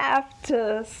 we have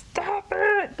to stop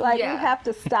it. Like, we have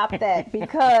to stop that,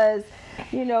 because,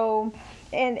 you know,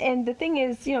 and the thing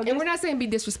is, you know, and we're not saying be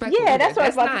disrespectful. Yeah, either. that's what I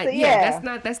was about to say.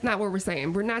 Yeah. That's not what we're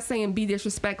saying. We're not saying be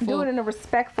disrespectful. Do it in a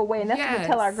respectful way. And that's what we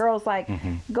tell our girls, like,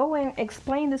 go and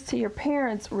explain this to your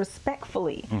parents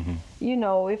respectfully. You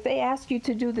know, if they ask you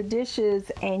to do the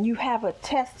dishes and you have a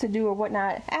test to do or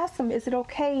whatnot, ask them, is it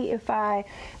okay if I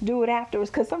do it afterwards?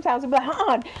 Because sometimes they'll be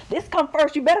like, this come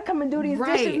first. You better come and do these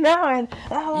dishes now. And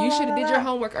you should have did your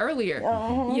homework earlier.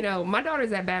 You know, my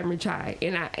daughter's at Baton Rouge High,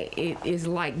 and it is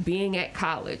like being at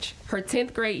college. Her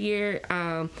 10th grade year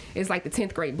is like the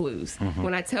 10th grade blues.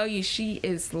 When I tell you, she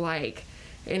is like,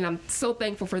 and I'm so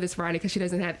thankful for this Friday because she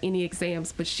doesn't have any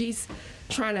exams, but she's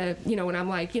trying to, you know, and I'm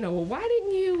like, you know, well, why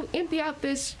didn't you empty out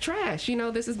this trash? You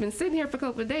know, this has been sitting here for a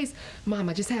couple of days. Mom,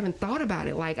 I just haven't thought about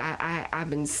it. Like, I've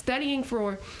been studying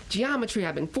for geometry.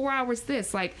 I've been 4 hours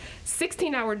this, like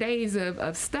 16-hour days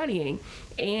of studying.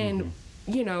 And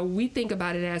you know, we think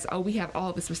about it as, oh, we have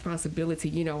all this responsibility,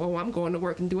 you know, oh, I'm going to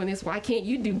work and doing this. Why can't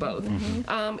you do both?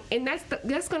 And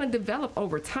that's going to develop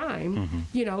over time,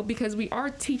 you know, because we are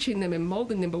teaching them and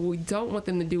molding them, but what we don't want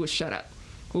them to do is shut up.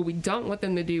 What we don't want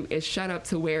them to do is shut up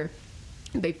to where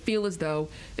they feel as though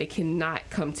they cannot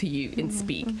come to you and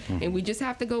speak. And we just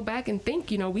have to go back and think,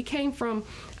 you know, we came from,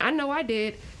 I know I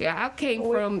did. Yeah, I came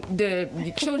from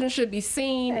the children should be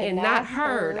seen and not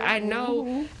heard. I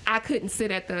know I couldn't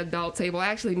sit at the adult table.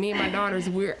 Actually, me and my daughters,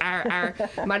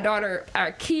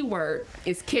 our keyword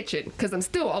is kitchen, because I'm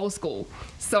still old school.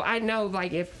 So I know,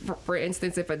 like, if, for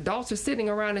instance, if adults are sitting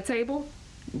around a table,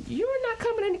 you're not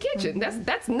coming in the kitchen.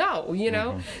 That's no, you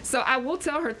know. So I will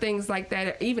tell her things like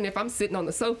that, even if I'm sitting on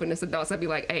the sofa and it's adults. I'd be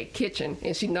like, "Hey, kitchen,"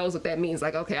 and she knows what that means.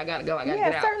 Like, okay, I gotta go. I gotta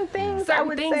get out. Certain things. I Certain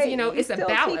would things, say you know, it's a still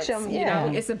balance. teach 'em, You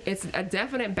know, it's a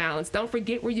definite balance. Don't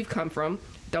forget where you've come from.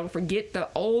 Don't forget the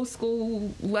old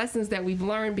school lessons that we've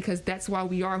learned, because that's why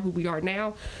we are who we are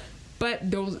now. But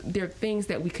there are things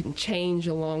that we can change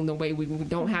along the way. We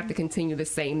don't have to continue the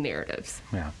same narratives.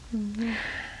 Yeah.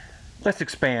 Let's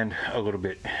expand a little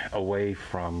bit away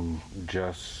from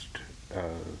just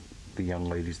the young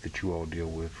ladies that you all deal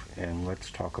with, and let's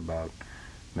talk about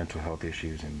mental health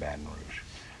issues in Baton Rouge.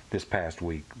 This past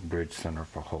week, Bridge Center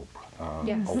for Hope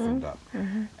Yes. opened up.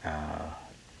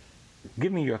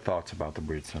 Give me your thoughts about the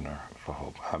Bridge Center for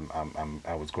Hope.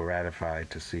 I was gratified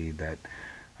to see that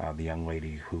the young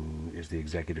lady who is the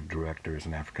executive director is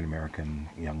an African-American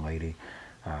young lady.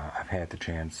 I've had the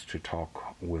chance to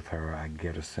talk with her. I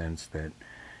get a sense that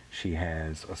she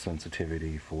has a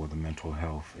sensitivity for the mental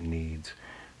health needs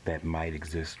that might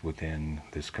exist within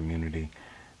this community,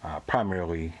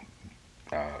 primarily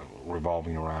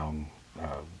revolving around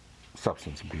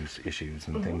substance abuse issues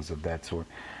and things of that sort.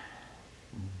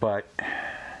 But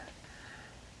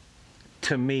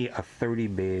to me, a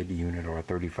 30-bed unit or a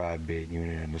 35-bed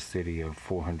unit in a city of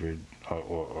 400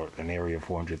 or an area of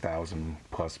 400,000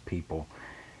 plus people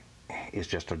is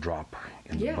just a drop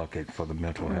in the bucket for the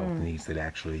mental health needs that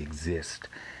actually exist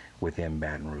within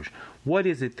Baton Rouge. What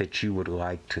is it that you would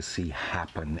like to see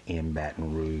happen in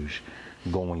Baton Rouge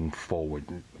going forward?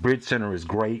 Bridge Center is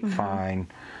great, fine,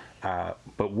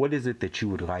 but what is it that you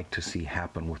would like to see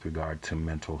happen with regard to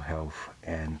mental health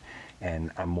and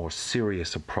a more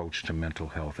serious approach to mental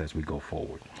health as we go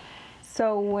forward?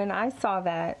 So when I saw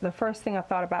that, the first thing I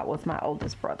thought about was my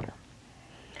oldest brother.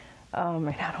 And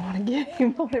I don't want to get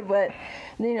him on it, but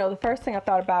you know, the first thing I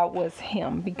thought about was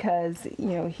him, because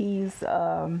you know he's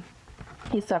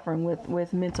suffering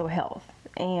with mental health,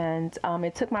 and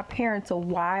it took my parents a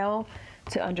while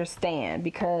to understand,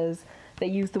 because they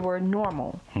use the word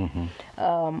normal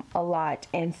a lot.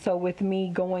 And so with me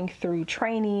going through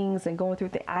trainings and going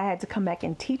through I had to come back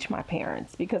and teach my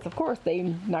parents, because of course they're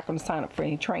not going to sign up for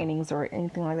any trainings or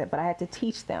anything like that, but I had to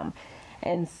teach them.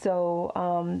 And so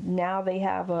now they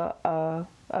have a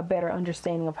better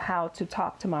understanding of how to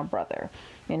talk to my brother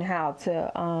and how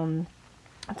to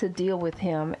deal with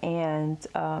him and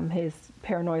his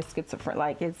paranoid schizophrenia.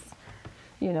 Like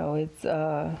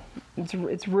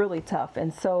it's really tough.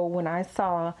 And so when I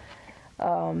saw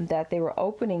that they were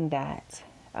opening that,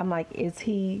 I'm like, is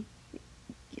he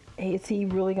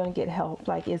really going to get help?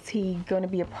 Like, is he going to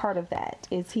be a part of that?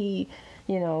 Is he,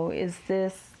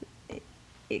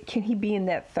 can he be in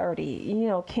that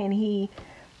 30? Can he?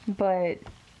 But,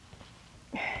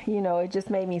 it just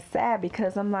made me sad,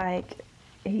 because I'm like,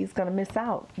 he's going to miss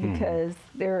out, because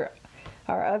there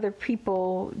are other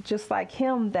people just like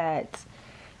him that,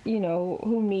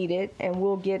 who need it, and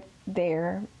we'll get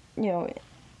there,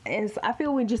 and I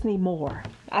feel we just need more.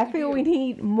 I feel we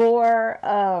need more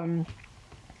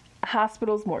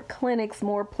hospitals, more clinics,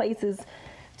 more places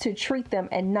to treat them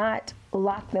and not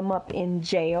lock them up in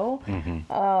jail.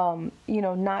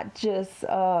 Not just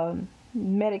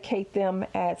medicate them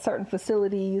at certain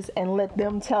facilities and let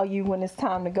them tell you when it's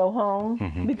time to go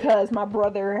home, because my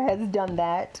brother has done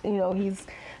that. He's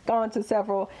gone to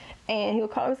several, and he'll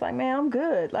call us like, man, I'm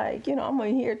good. Like, I'm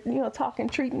here, talking,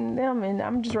 treating them, and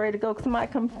I'm just ready to go. Somebody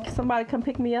come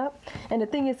pick me up. And the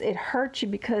thing is, it hurts you,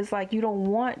 because like, you don't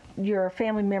want your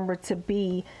family member to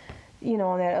be,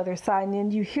 on that other side. And then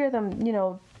you hear them,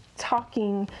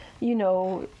 talking,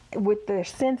 with their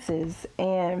senses,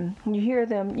 and you hear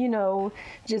them,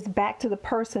 just back to the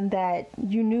person that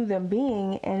you knew them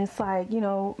being. And it's like,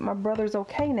 my brother's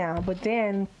okay now, but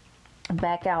then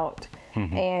back out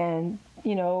and,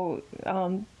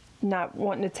 not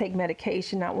wanting to take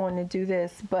medication, not wanting to do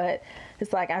this. But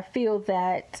it's like, I feel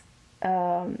that,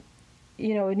 it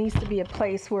needs to be a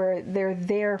place where they're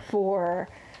there for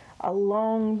a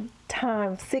long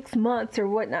time, 6 months or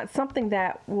whatnot, something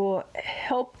that will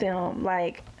help them,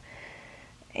 like,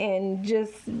 and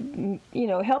just,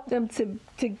 help them to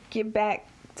get back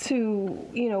to,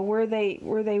 where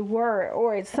they were,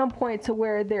 or at some point to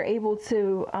where they're able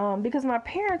to, because my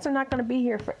parents are not going to be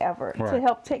here forever to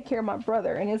help take care of my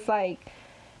brother. And it's like,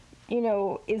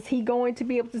 is he going to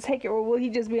be able to take it, or will he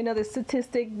just be another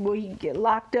statistic? Will he get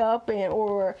locked up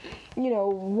or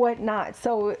whatnot?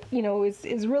 So,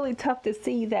 it's really tough to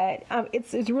see that.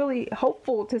 It's really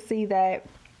hopeful to see that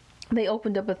they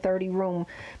opened up a 30-room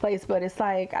place, but it's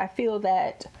like, I feel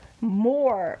that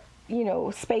more,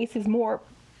 spaces, more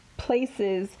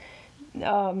places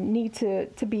need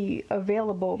to be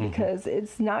available, because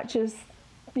it's not just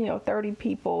 30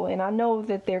 people, and I know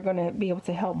that they're going to be able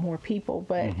to help more people,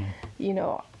 but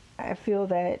I feel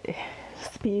that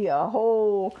it's be a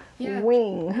whole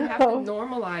wing. You have to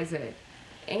normalize it.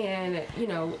 And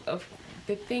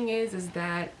the thing is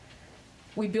that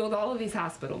we build all of these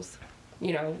hospitals.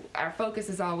 Our focus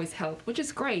is always health, which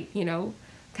is great.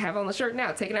 Have on the shirt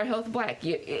now, taking our health black.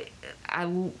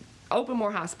 Open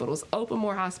more hospitals,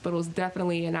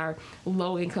 definitely in our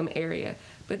low income area.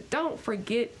 But don't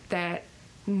forget that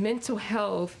mental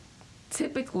health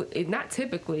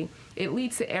it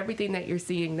leads to everything that you're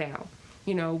seeing now.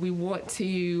 We want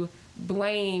to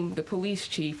blame the police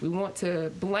chief. We want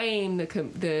to blame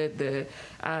the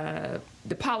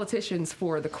politicians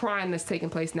for the crime that's taking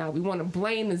place now. We want to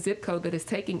blame the zip code that is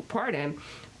taking part in,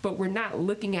 but we're not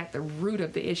looking at the root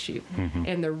of the issue.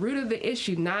 And the root of the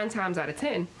issue, 9 times out of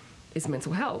 10, is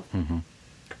mental health.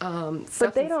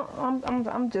 But they don't.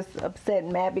 I'm just upset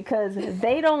and mad because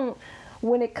they don't.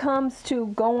 When it comes to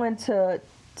going to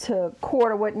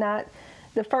court or whatnot,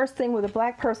 the first thing with a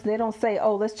black person, they don't say,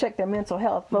 "Oh, let's check their mental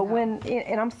health." But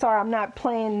and I'm sorry, I'm not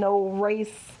playing no race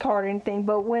card or anything.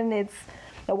 But when it's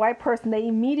a white person, they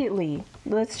immediately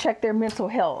let's check their mental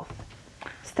health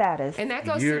status. And that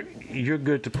goes. You're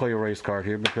good to play a race card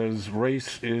here because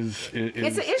race is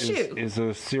it's an issue. Is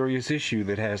a serious issue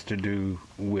that has to do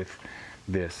with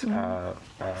this. Black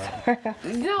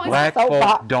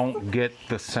folk don't get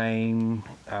the same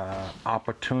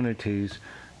opportunities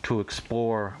to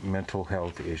explore mental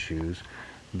health issues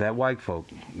that white folk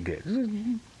get.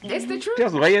 It's the truth.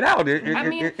 Just lay it out.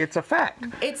 It's a fact.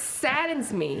 It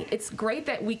saddens me. It's great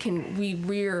that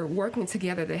we're working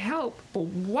together to help, but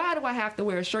why do I have to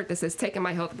wear a shirt that says "Taking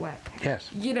my health black"? Yes.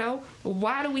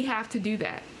 Why do we have to do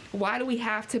that? Why do we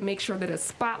have to make sure that a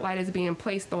spotlight is being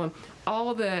placed on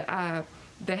all the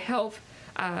health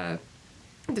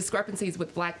discrepancies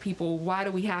with black people? Why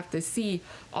do we have to see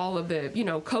all of the,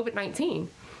 COVID-19?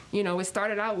 It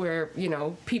started out where,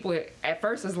 people at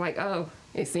first is like, oh,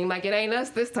 it seemed like it ain't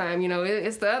us this time,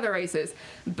 it's the other races.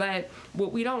 But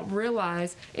what we don't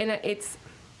realize, and it's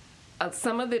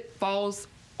some of it falls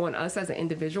on us as an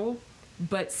individual,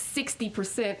 but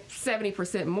 60%,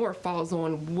 70% more falls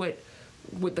on with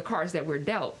the cards that we're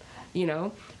dealt.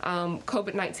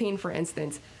 COVID-19, for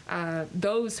instance,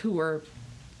 those who are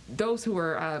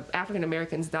African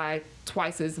Americans die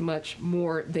twice as much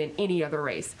more than any other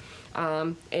race,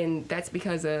 and that's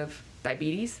because of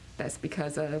diabetes. That's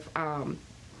because of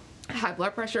high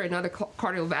blood pressure and other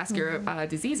cardiovascular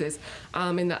diseases.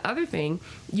 And the other thing,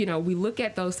 we look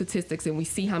at those statistics and we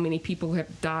see how many people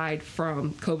have died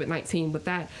from COVID-19 with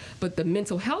that. But the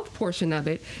mental health portion of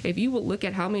it, if you would look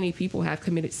at how many people have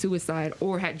committed suicide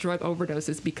or had drug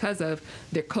overdoses because of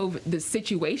their the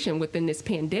situation within this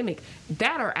pandemic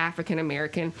that are African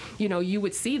American, you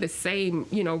would see the same,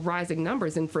 rising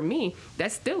numbers. And for me,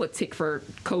 that's still a tick for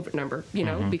COVID number,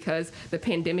 because the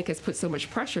pandemic has put so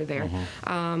much pressure there.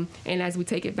 And as we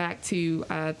take it back to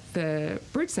the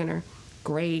Bridge Center,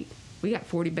 great. We got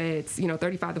 40 beds,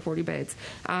 35 to 40 beds.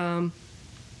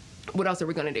 What else are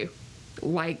we going to do?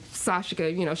 Like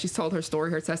Sashika, she's told her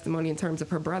story, her testimony in terms of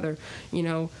her brother.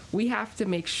 We have to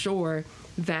make sure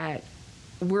that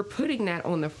we're putting that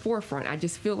on the forefront. I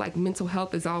just feel like mental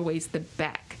health is always the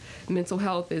back. Mental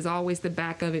health is always the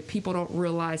back of it. People don't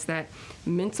realize that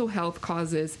mental health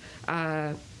causes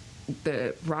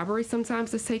the robbery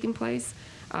sometimes that's taking place.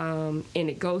 And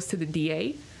it goes to the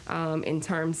DA in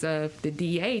terms of the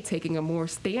DA taking a more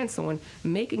stance on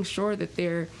making sure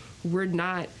that we're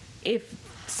not, if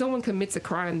someone commits a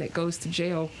crime that goes to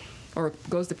jail or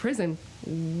goes to prison,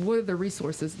 what are the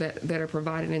resources that are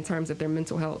provided in terms of their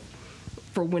mental health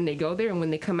for when they go there and when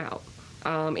they come out?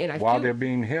 And while they're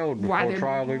being held before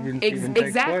trial even takes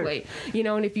exactly. place.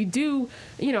 And if you do,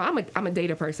 I'm a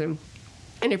data person.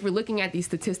 And if we're looking at these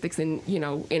statistics and,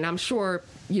 and I'm sure,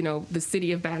 the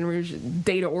city of Baton Rouge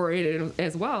data oriented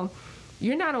as well,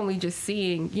 you're not only just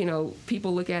seeing,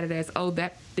 people look at it as, oh,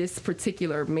 that this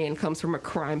particular man comes from a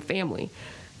crime family,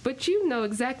 but you know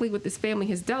exactly what this family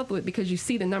has dealt with because you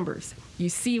see the numbers. You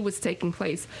see what's taking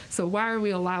place. So why are we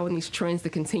allowing these trends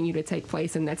to continue to take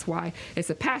place? And that's why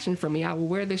it's a passion for me. I will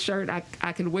wear this shirt.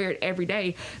 I can wear it every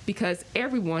day because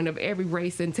everyone of every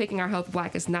race, and taking our health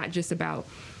black is not just about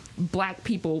black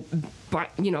people,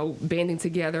 banding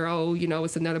together. Oh,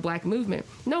 it's another black movement.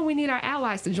 No, we need our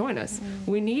allies to join us.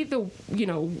 Mm-hmm. We need the,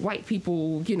 white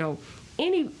people,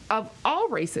 any of all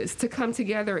races to come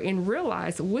together and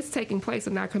realize what's taking place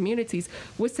in our communities,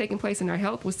 what's taking place in our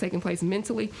health, what's taking place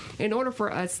mentally, in order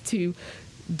for us to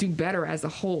do better as a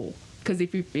whole. Because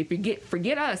if you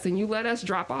forget us and you let us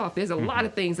drop off, there's a lot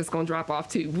of things that's going to drop off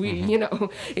too. You know,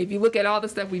 if you look at all the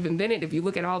stuff we've invented, if you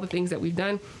look at all the things that we've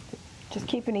done, just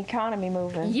keeping the economy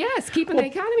moving. yes, keeping the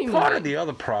economy moving. Part of the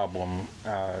other problem,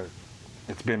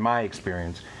 it's been my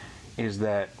experience, is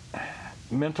that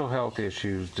mental health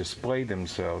issues display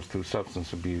themselves through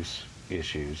substance abuse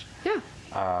issues.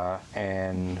 Yeah.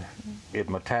 And it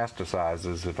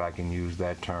metastasizes, if I can use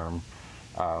that term,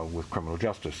 with criminal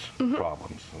justice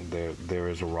problems. There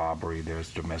is a robbery,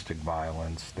 there's domestic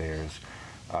violence, there's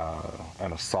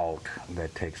an assault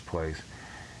that takes place.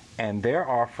 And there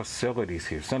are facilities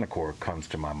here. Centacor comes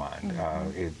to my mind.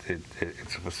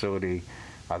 It's a facility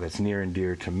that's near and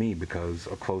dear to me because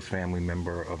a close family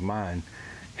member of mine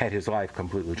had his life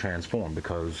completely transformed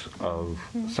because of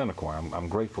Centacor. I'm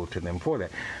grateful to them for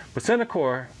that. But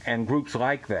Centacor and groups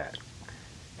like that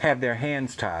have their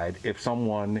hands tied if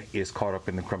someone is caught up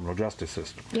in the criminal justice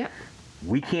system. Yeah.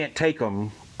 We can't take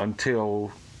them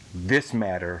until this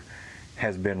matter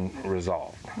has been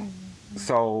resolved.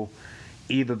 So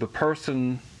either the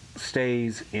person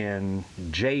stays in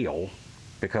jail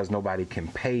because nobody can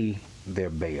pay their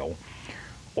bail,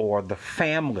 or the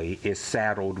family is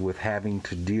saddled with having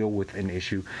to deal with an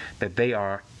issue that they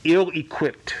are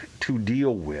ill-equipped to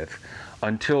deal with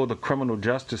until the criminal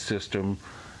justice system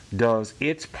does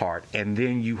its part, and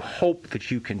then you hope that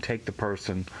you can take the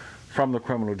person from the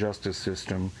criminal justice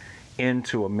system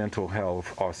into a mental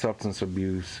health or substance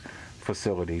abuse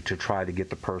facility to try to get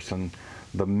the person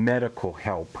the medical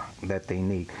help that they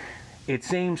need. It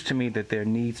seems to me that there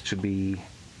needs to be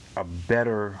a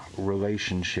better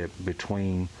relationship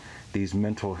between these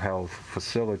mental health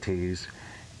facilities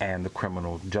and the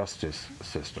criminal justice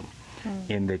system,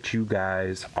 in that you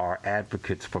guys are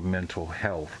advocates for mental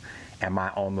health. Am I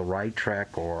on the right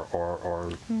track,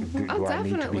 or do I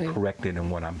need to be corrected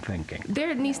in what I'm thinking?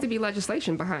 There needs to be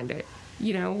legislation behind it.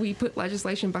 You know, we put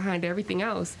legislation behind everything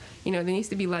else. You know, there needs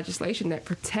to be legislation that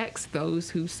protects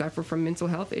those who suffer from mental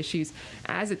health issues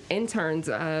in terms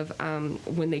of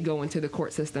when they go into the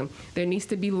court system. There needs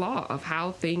to be law of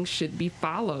how things should be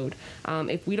followed.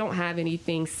 If we don't have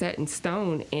anything set in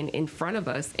stone and in front of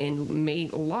us and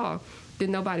made law,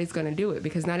 then nobody's going to do it,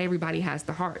 because not everybody has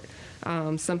the heart.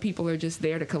 Some people are just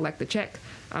there to collect the check.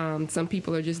 Some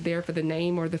people are just there for the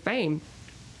name or the fame.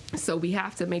 So we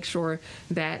have to make sure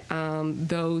that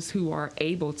those who are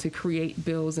able to create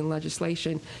bills and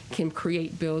legislation can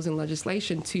create bills and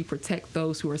legislation to protect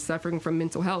those who are suffering from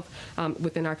mental health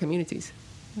within our communities.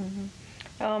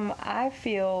 I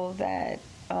feel that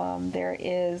there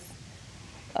is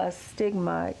a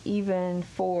stigma even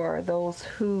for those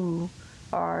who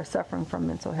are suffering from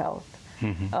mental health.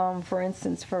 For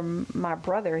instance, for my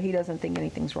brother, he doesn't think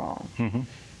anything's wrong.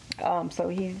 So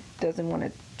he doesn't want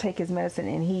to take his medicine,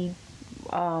 and he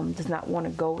does not want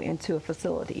to go into a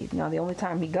facility. Now, the only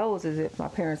time he goes is if my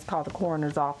parents call the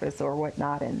coroner's office or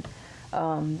whatnot,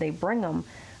 and they bring him.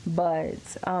 But,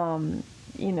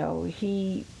 you know,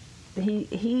 he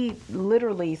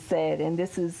literally said, and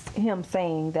this is him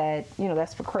saying that, you know,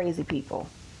 that's for crazy people.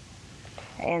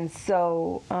 And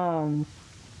so,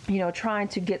 you know, trying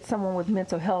to get someone with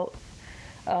mental health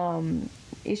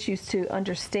issues to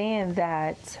understand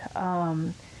that,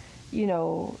 you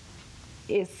know,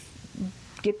 it's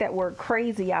get that word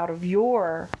crazy out of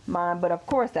your mind. But of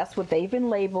course, that's what they've been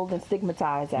labeled and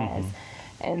stigmatized as.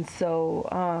 And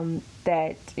so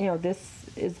that, you know, this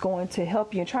is going to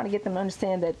help you and trying to get them to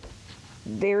understand that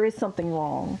there is something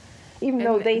wrong. Even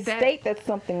though they state that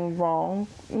something wrong,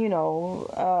 you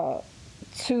know,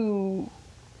 to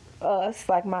us,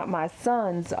 like my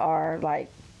sons are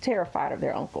like terrified of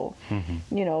their uncle,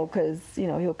 you know, because, you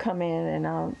know, he'll come in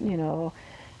and, you know,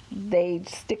 they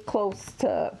stick close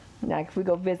to, like if we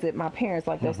go visit my parents,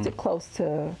 like they'll stick close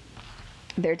to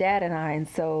their dad and I. And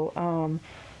so,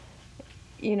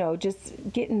 you know, just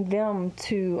getting them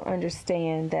to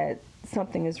understand that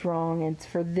something is wrong and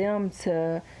for them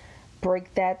to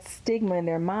break that stigma in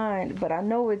their mind. But I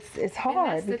know it's hard. And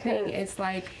that's the thing. It's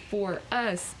like for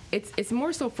us, it's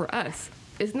more so for us.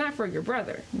 It's not for your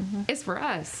brother. It's for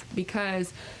us,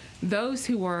 because those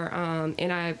who are,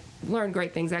 and I've learned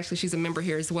great things. Actually, she's a member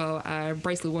here as well.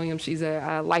 Bracelet Williams, she's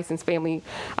a licensed family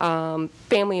and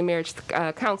marriage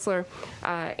counselor.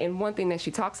 And one thing that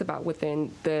she talks about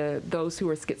within those who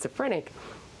are schizophrenic,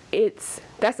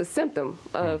 that's a symptom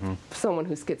of someone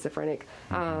who's schizophrenic,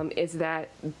 is that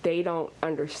they don't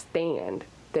understand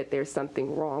that there's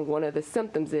something wrong. One of the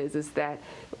symptoms is that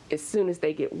as soon as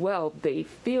they get well, they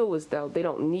feel as though they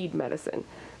don't need medicine.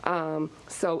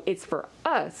 So it's for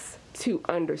us to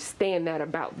understand that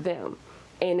about them.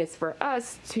 And it's for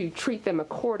us to treat them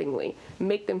accordingly,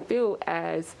 make them feel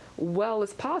as well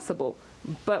as possible,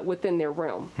 but within their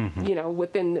realm, you know,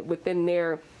 within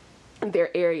their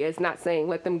area. It's not saying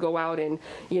let them go out and,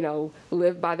 you know,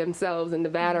 live by themselves in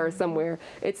Nevada or somewhere.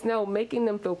 It's no, making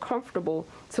them feel comfortable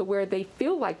to where they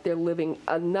feel like they're living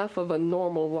enough of a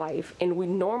normal life. And we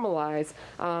normalize,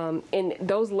 and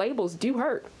those labels do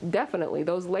hurt, definitely.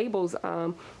 Those labels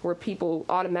where people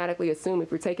automatically assume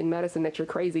if you're taking medicine that you're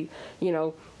crazy, you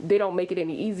know, they don't make it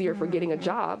any easier for getting a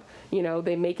job. You know,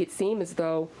 they make it seem as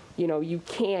though, you know, you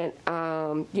can't,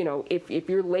 you know, if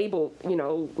you're labeled, you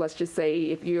know, let's just say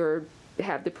if you're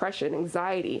have depression,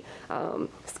 anxiety,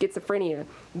 schizophrenia,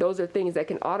 those are things that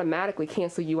can automatically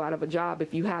cancel you out of a job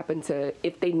if you happen to,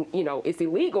 if they, you know, it's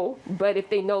illegal, but if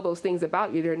they know those things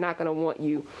about you, they're not going to want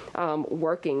you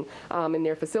working in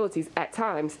their facilities at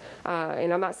times.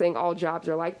 And I'm not saying all jobs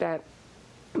are like that,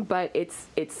 but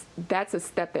that's a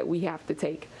step that we have to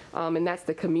take. And that's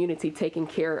the community taking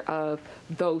care of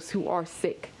those who are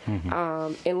sick,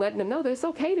 and letting them know that it's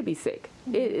okay to be sick.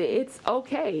 It's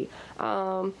okay.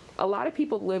 A lot of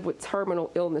people live with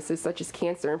terminal illnesses such as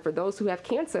cancer, and for those who have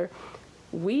cancer,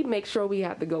 we make sure we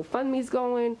have the GoFundMe's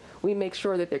going. We make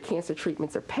sure that their cancer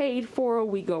treatments are paid for.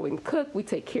 We go and cook. We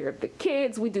take care of the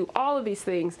kids. We do all of these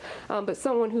things. But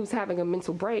someone who's having a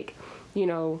mental break, you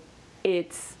know,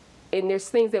 and there's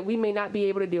things that we may not be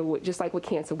able to deal with, just like with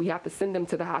cancer. We have to send them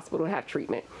to the hospital to have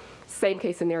treatment. Same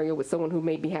case scenario with someone who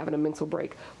may be having a mental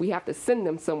break. We have to send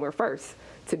them somewhere first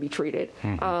to be treated.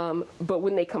 But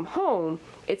when they come home,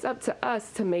 it's up to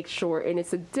us to make sure, and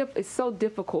it's so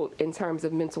difficult in terms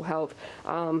of mental health,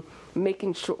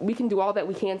 making sure we can do all that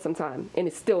we can sometimes, and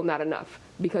it's still not enough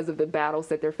because of the battles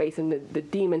that they're facing, the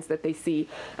demons that they see.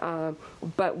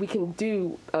 But we can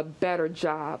do a better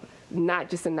job, not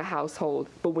just in the household,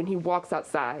 but when he walks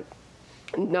outside,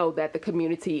 know that the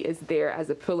community is there as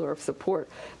a pillar of support.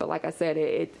 But like I said,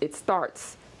 it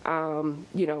starts,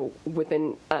 you know,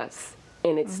 within us.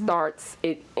 And it starts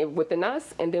within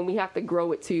us, and then we have to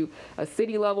grow it to a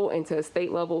city level and to a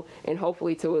state level, and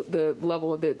hopefully to the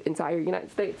level of the entire United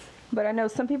States. But I know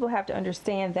some people have to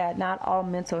understand that not all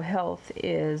mental health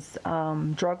is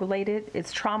drug related.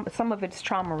 It's trauma. Some of it's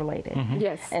trauma related.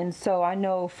 Yes. And so I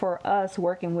know for us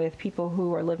working with people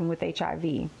who are living with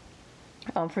HIV,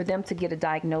 for them to get a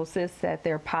diagnosis that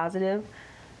they're positive,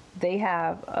 they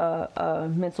have a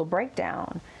mental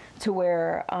breakdown to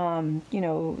where, you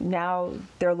know, now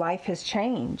their life has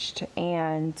changed,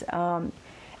 and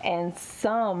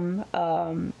some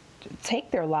take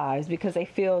their lives because they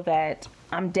feel that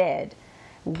I'm dead,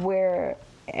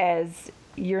 whereas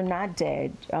you're not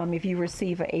dead. If you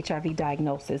receive a HIV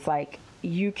diagnosis, like,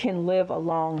 you can live a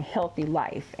long, healthy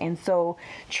life. And so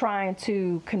trying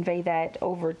to convey that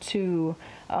over to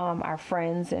our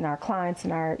friends and our clients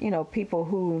and our, you know, people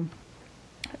who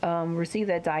receive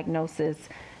that diagnosis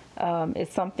is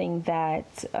something that,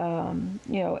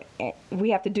 you know,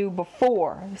 we have to do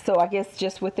before. So I guess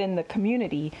just within the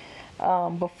community,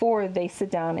 before they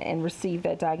sit down and receive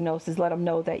that diagnosis, let them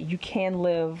know that you can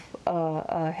live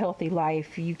a healthy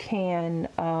life. You can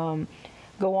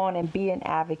go on and be an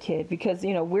advocate, because,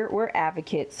 you know, we're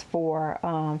advocates for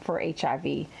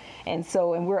HIV, and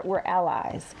so, and we're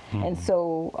allies, and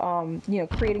so, you know,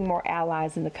 creating more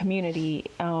allies in the community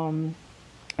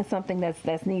is something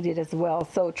that's needed as well.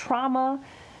 So trauma,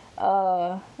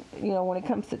 you know, when it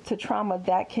comes to trauma,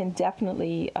 that can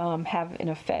definitely have an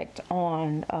effect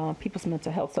on people's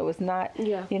mental health. So it's not,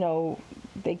 you know,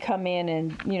 they come in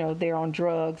and, you know, they're on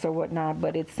drugs or whatnot,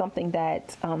 but it's something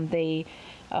that they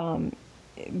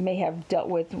may have dealt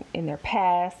with in their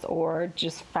past, or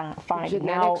just finding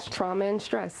genetics, out. trauma, and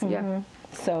stress. Yeah.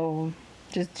 So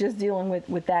just dealing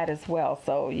with that as well.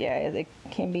 So yeah, it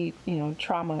can be, you know,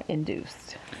 trauma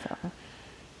induced. So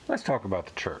Let's talk about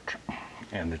the church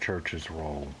and the church's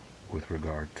role with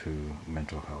regard to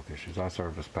mental health issues. I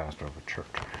serve as pastor of a church,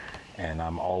 and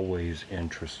I'm always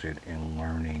interested in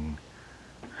learning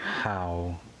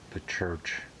how the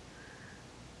church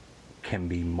can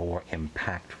be more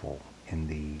impactful in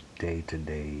the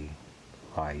day-to-day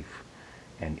life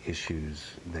and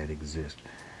issues that exist.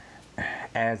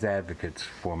 As advocates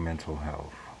for mental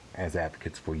health, as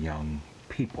advocates for young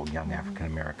people, young African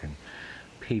American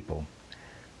people,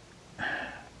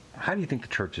 how do you think the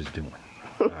church is doing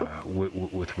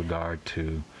with regard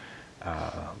to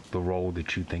the role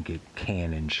that you think it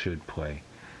can and should play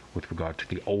with regard to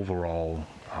the overall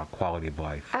quality of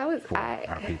life for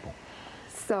our people?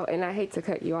 So, and I hate to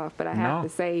cut you off, but I have to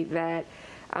say that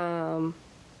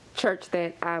church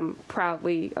that I'm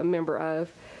proudly a member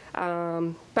of,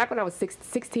 Back when I was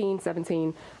 16, 17,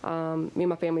 me and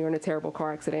my family were in a terrible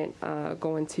car accident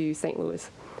going to St. Louis.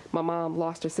 My mom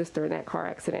lost her sister in that car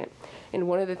accident. And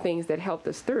one of the things that helped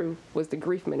us through was the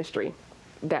grief ministry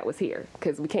that was here.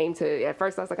 Because we came to, at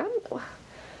first I was like, I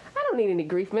don't need any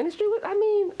grief ministry. I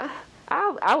mean,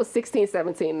 I was 16,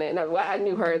 17 then. I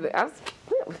knew her. I'm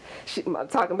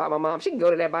talking about my mom. She can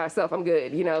go to that by herself. I'm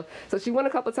good, you know. So she went a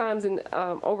couple of times, and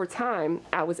over time,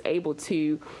 I was able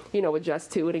to, you know,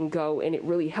 adjust to it and go, and it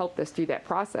really helped us through that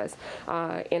process.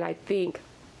 And I think,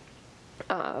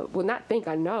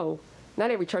 I know,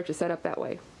 not every church is set up that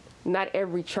way. Not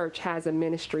every church has a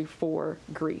ministry for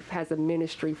grief, has a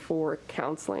ministry for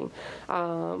counseling.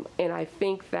 And I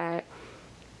think that,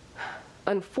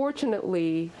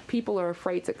 unfortunately, people are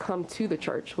afraid to come to the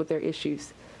church with their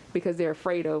issues because they're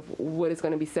afraid of what is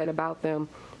going to be said about them,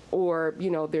 or, you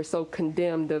know, they're so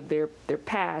condemned of their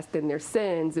past and their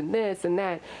sins and this and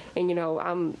that. And, you know,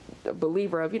 I'm a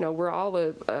believer of, you know, we're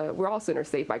all sinners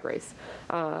saved by grace.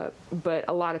 But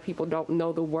a lot of people don't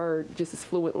know the word just as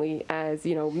fluently as,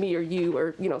 you know, me or you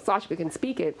or, you know, Sasha can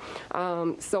speak it.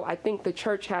 So I think the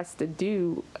church has to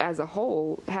do, as a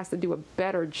whole, has to do a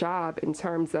better job in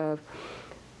terms of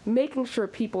making sure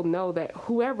people know that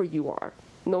whoever you are,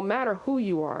 no matter who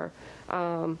you are,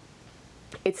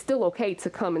 it's still okay to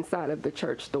come inside of the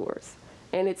church doors.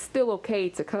 And it's still okay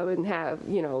to come and have,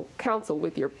 you know, counsel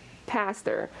with your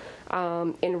pastor,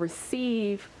 and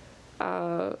receive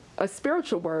a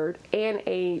spiritual word and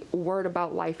a word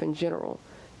about life in general,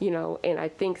 you know. And I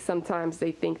think sometimes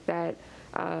they think that,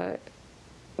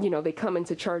 you know, they come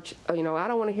into church, you know, I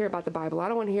don't want to hear about the Bible. I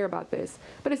don't want to hear about this.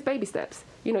 But it's baby steps.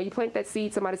 You know, you plant that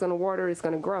seed, somebody's going to water it, it's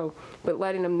going to grow. But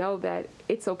letting them know that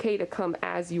it's okay to come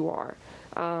as you are.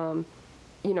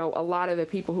 You know, a lot of the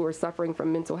people who are suffering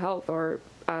from mental health are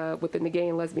within the gay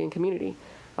and lesbian community.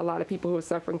 A lot of people who are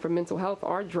suffering from mental health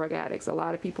are drug addicts. A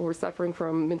lot of people who are suffering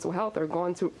from mental health are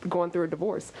going through a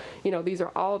divorce. You know, these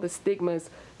are all the stigmas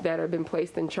that have been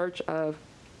placed in church of,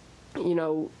 you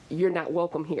know, you're not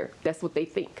welcome here. That's what they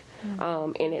think.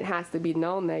 Mm-hmm. And it has to be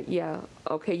known that, yeah,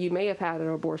 okay, you may have had an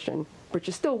abortion, but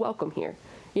you're still welcome here.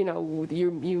 You know,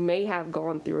 you may have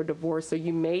gone through a divorce, or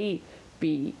you may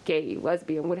be gay,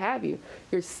 lesbian, what have you.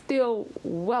 You're still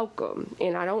welcome.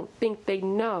 And I don't think they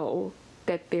know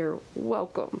that they're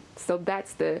welcome. So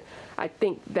that's I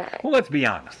think that. Well, let's be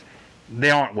honest.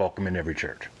 They aren't welcome in every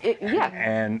church. Yeah.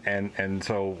 And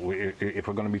so if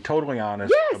we're going to be totally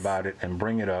honest about it and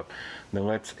bring it up, then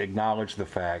let's acknowledge the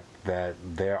fact that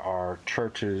there are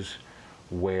churches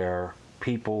where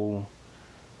people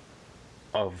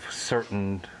of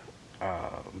certain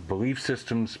belief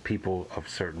systems, people of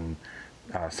certain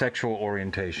sexual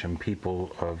orientation,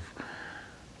 people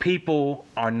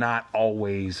are not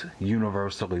always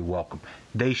universally welcome.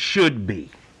 They should be.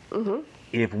 Mm-hmm.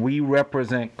 If we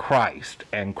represent Christ,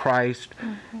 and Christ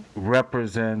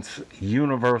represents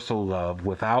universal love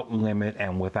without limit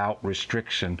and without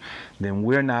restriction, then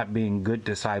we're not being good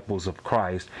disciples of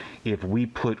Christ if we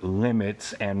put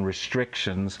limits and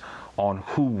restrictions on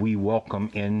who we welcome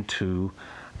into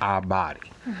our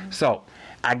body. Mm-hmm. So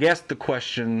I guess the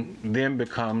question then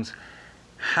becomes,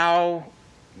 how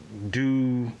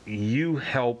do you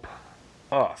help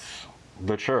us,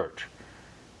 the church,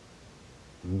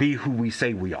 be who we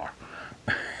say we are?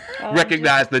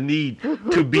 Recognize the need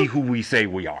to be who we say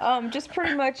we are. Just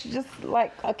pretty much just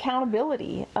like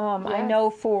accountability. I know,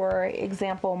 for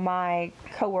example, my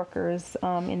coworkers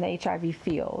in the HIV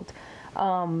field,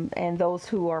 and those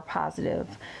who are positive,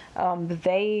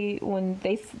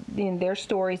 in their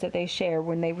stories that they share,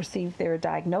 when they received their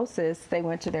diagnosis, they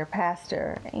went to their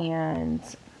pastor, and,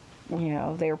 you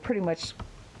know, they were pretty much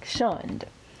shunned,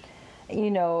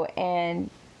 you know, and,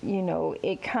 you know,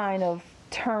 it kind of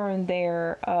turned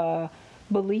their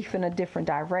belief in a different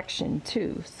direction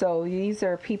too. So these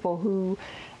are people who,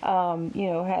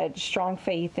 you know, had strong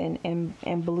faith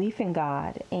and belief in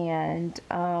God, and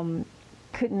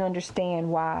couldn't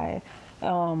understand why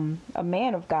a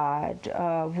man of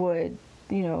God would,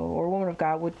 you know, or a woman of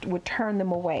God would turn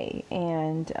them away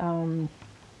and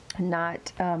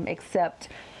not accept,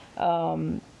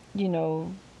 you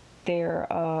know,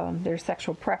 their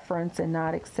sexual preference, and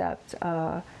not accept,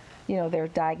 you know, their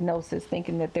diagnosis,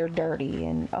 thinking that they're dirty,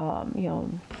 and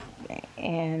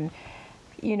and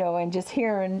just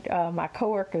hearing my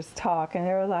coworkers talk, and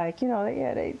they were like, you know,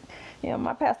 yeah,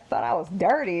 my pastor thought I was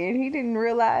dirty, and he didn't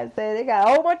realize that they got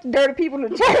a whole bunch of dirty people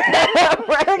in the church.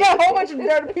 Right? They got a whole bunch of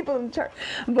dirty people in the church.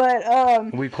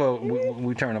 But we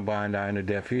turn a blind eye and a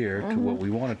deaf ear to what we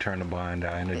want to turn a blind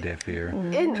eye and a deaf ear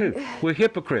to. We're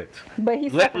hypocrites. But he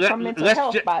suffered from mental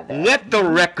health by that. Let the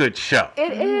record show.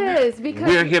 It is because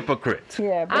we're hypocrites.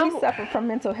 Yeah, but he suffered from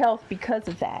mental health because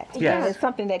of that. Yes. And it's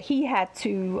something that he had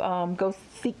to go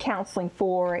seek counseling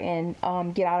for and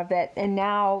get out of that. And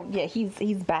now,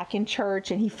 he's back in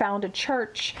church, and he found a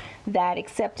church that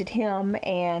accepted him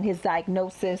and his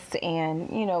diagnosis, and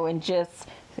and just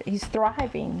he's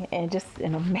thriving and just he's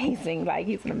an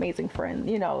amazing friend.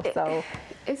 So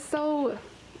it's so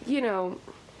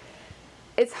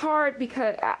it's hard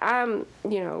because I'm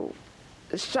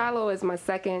Shiloh is my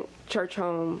second church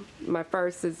home. My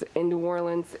first is in New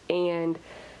Orleans, and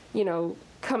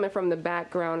coming from the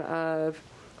background of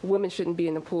women shouldn't be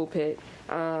in the pulpit,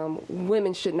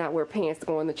 women should not wear pants to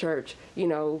go in the church,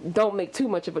 don't make too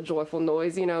much of a joyful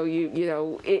noise,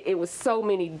 it was so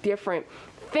many different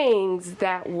things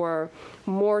that were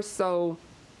more so,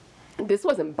 this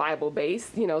wasn't Bible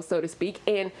based, so to speak,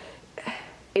 and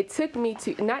it took me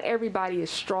to, not everybody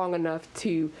is strong enough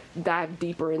to dive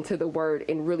deeper into the word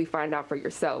and really find out for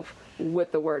yourself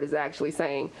what the word is actually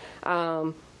saying.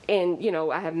 And,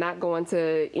 I have not gone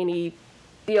to any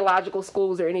theological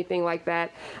schools or anything like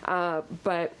that.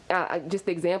 But just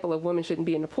the example of women shouldn't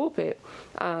be in the pulpit,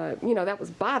 that was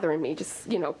bothering me. Just,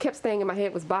 kept staying in my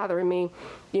head, was bothering me.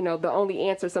 The only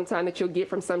answer sometimes that you'll get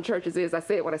from some churches is, I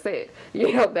said what I said.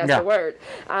 That's the word.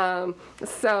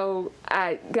 So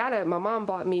my mom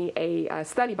bought me a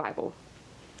study Bible.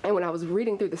 And when I was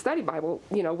reading through the study Bible,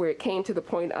 where it came to the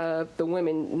point of the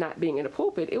women not being in the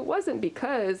pulpit, it wasn't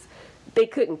because they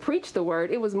couldn't preach the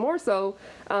word. It was more so,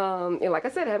 and like I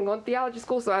said, I haven't gone to theology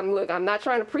school, so I'm not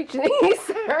trying to preach any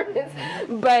sermons,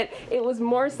 but it was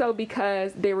more so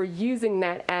because they were using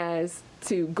that as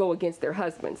to go against their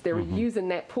husbands. They were using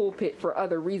that pulpit for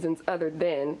other reasons other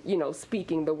than,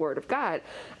 speaking the word of God,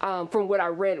 from what I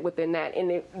read within that.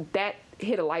 And that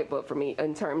hit a light bulb for me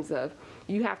in terms of,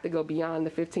 you have to go beyond the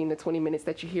 15 to 20 minutes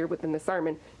that you hear within the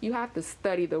sermon. You have to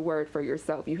study the word for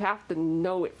yourself. You have to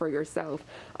know it for yourself.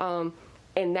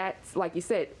 And that's, like you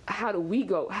said, how do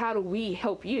we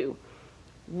help you?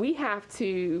 We have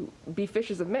to be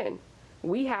fishers of men.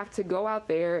 We have to go out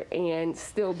there and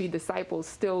still be disciples,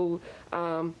 still,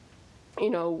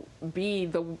 be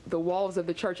the walls of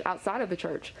the church outside of the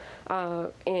church.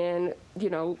 And,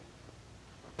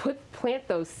 plant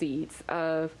those seeds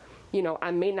of,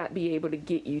 I may not be able to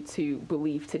get you to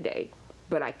believe today,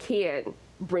 but I can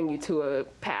bring you to a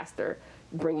pastor,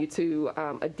 bring you to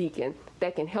a deacon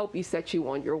that can help you, set you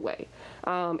on your way.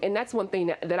 And that's one thing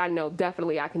that I know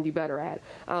definitely I can do better at.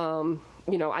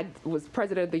 I was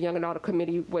president of the Young Adult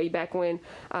Committee way back when,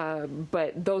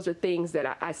 but those are things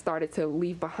that I started to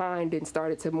leave behind and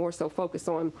started to more so focus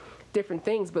on different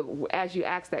things. But as you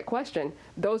ask that question,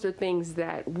 those are things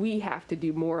that we have to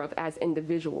do more of as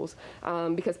individuals,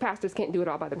 because pastors can't do it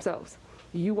all by themselves.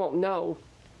 You won't know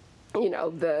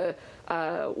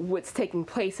what's taking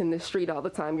place in the street all the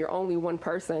time. You're only one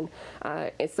person.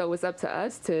 And so it's up to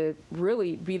us to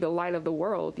really be the light of the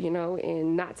world,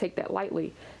 and not take that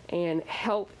lightly, and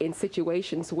help in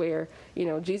situations where,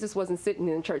 Jesus wasn't sitting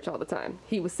in church all the time.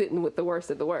 He was sitting with the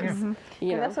worst of the worst. And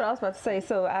that's what I was about to say.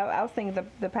 So I was thinking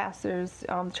the pastors,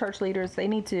 church leaders, they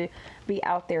need to be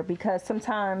out there, because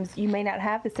sometimes you may not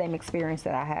have the same experience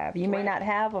that I have. You may not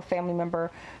have a family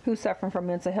member who's suffering from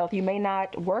mental health. You may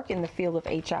not work in the field of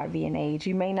HIV and AIDS.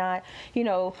 You may not,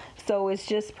 so it's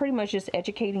just pretty much just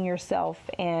educating yourself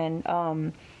and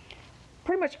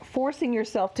pretty much forcing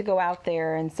yourself to go out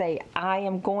there and say, I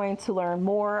am going to learn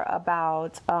more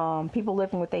about people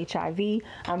living with HIV.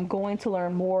 I'm going to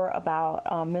learn more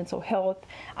about mental health.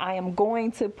 I am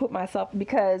going to put myself,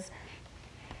 because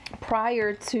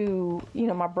prior to,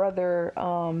 my brother,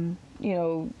 suffering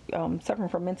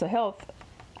from mental health,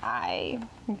 I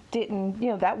didn't,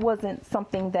 that wasn't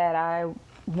something that I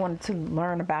wanted to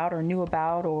learn about or knew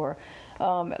about, or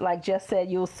like Jess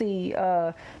said, you'll see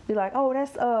be like, oh,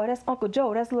 that's Uncle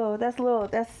Joe, that's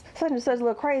such and such a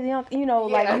little crazy uncle,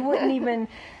 like you wouldn't even,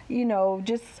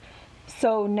 just.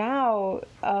 So now,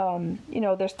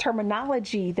 there's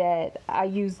terminology that I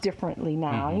use differently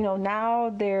now. Now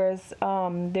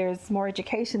there's more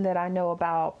education that I know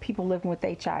about people living with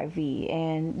HIV,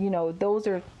 and those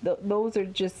are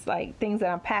just like things that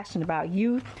I'm passionate about: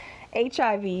 youth,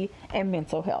 HIV, and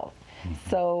mental health.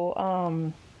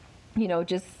 So,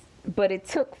 but it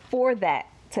took for that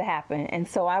to happen, and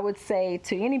so I would say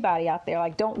to anybody out there,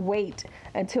 like, don't wait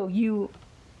until you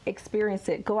experience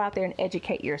it. Go out there and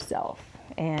educate yourself.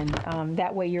 and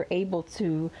that way you're able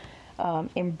to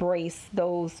embrace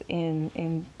those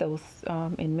in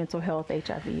mental health,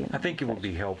 HIV. And I think it would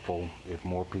be helpful if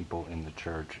more people in the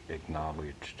church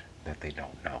acknowledged that they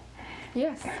don't know.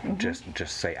 Yes.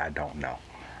 Just say, I don't know.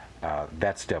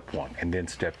 That's step one. And then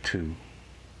step two,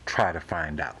 try to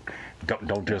find out.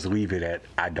 Don't just leave it at,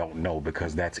 I don't know,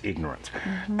 because that's ignorance.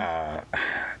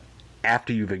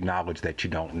 After you've acknowledged that you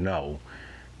don't know,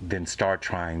 then start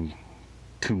trying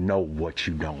to know what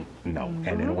you don't know.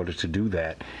 And in order to do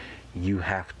that, you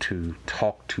have to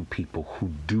talk to people who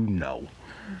do know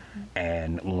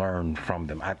and learn from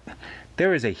them.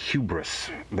 There is a hubris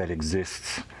that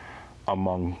exists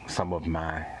among some of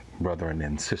my brethren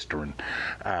and sisterin,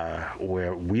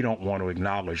 where we don't want to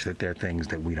acknowledge that there are things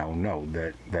that we don't know,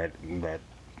 that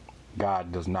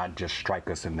God does not just strike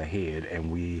us in the head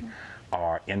and we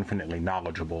are infinitely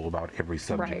knowledgeable about every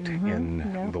subject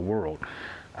in the world.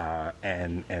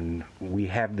 And we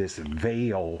have this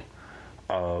veil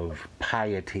of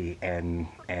piety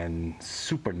and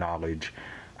super knowledge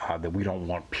that we don't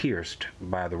want pierced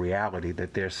by the reality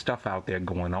that there's stuff out there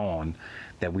going on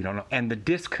that we don't know. And the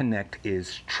disconnect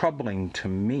is troubling to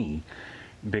me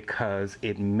because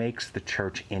it makes the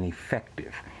church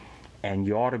ineffective. And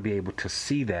you ought to be able to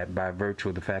see that by virtue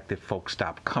of the fact that folks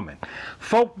stop coming.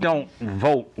 Folk don't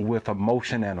vote with a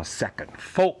motion and a second.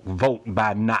 Folk vote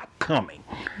by not coming.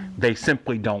 They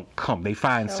simply don't come. They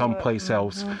find someplace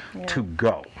else to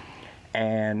go.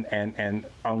 And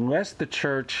unless the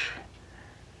church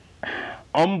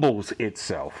humbles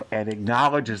itself and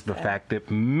acknowledges the fact that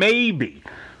maybe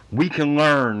we can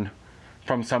learn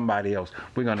from somebody else,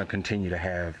 we're going to continue to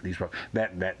have these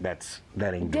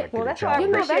that ain't directed well, at that's why I y'all.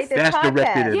 appreciate this That's podcast.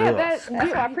 directed at us.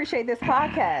 That's why I appreciate this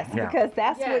podcast, because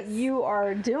that's what Yes. you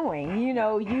are doing. You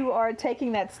know, you are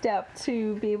taking that step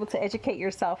to be able to educate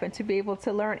yourself and to be able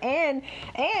to learn,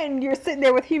 and you're sitting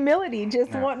there with humility,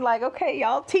 just wanting like, okay,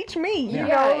 y'all teach me. You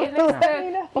know, And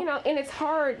it's and it's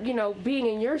hard, being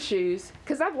in your shoes,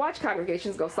 because I've watched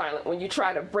congregations go silent when you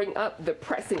try to bring up the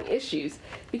pressing issues,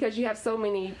 because you have so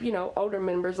many, older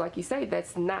members, like you say,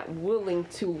 that's not willing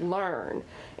to learn,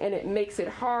 and it makes it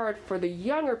hard for the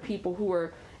younger people who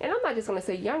are. And I'm not just going to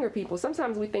say younger people.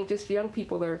 Sometimes we think just young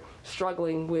people are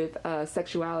struggling with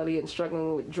sexuality and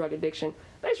struggling with drug addiction.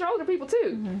 There's your older people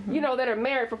too, that are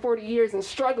married for 40 years and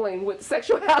struggling with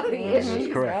sexuality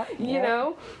issues. Correct.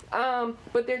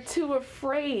 But they're too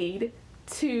afraid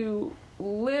to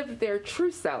live their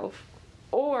true self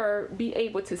or be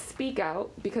able to speak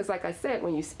out, because like I said,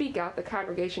 when you speak out, the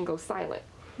congregation goes silent.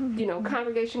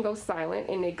 Congregation goes silent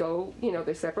and they go,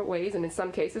 their separate ways, and in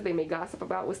some cases they may gossip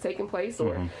about what's taking place,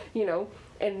 or,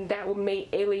 and that may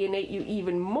alienate you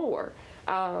even more.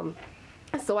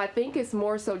 So I think it's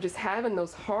more so just having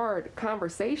those hard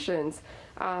conversations,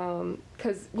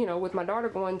 because, with my daughter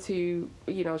going to,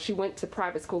 she went to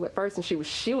private school at first and she was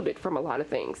shielded from a lot of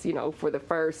things, for the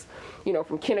first,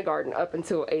 from kindergarten up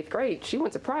until 8th grade, she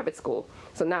went to private school.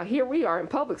 So now here we are in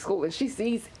public school and she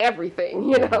sees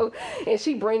everything, and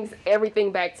she brings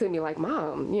everything back to me like,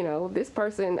 Mom, this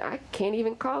person, I can't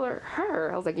even call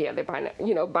her. I was like, yeah, they're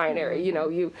binary,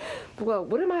 well,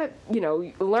 what am I,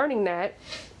 learning that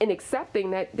and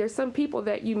accepting that there's some people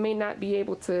that you may not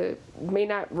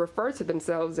refer to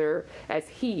themselves or as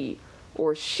he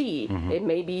or she. It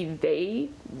may be they,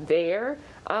 their,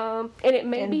 and it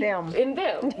may be in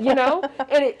them,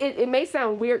 and it may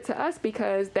sound weird to us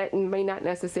because that may not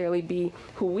necessarily be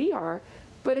who we are,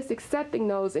 but it's accepting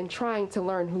those and trying to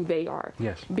learn who they are.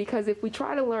 Yes. Because if we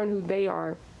try to learn who they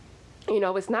are,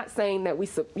 it's not saying that we,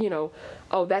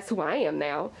 oh, that's who I am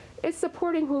now. It's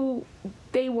supporting who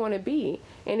they want to be.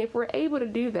 And if we're able to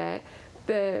do that,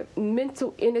 and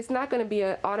it's not going to be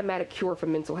an automatic cure for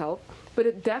mental health, but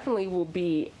it definitely will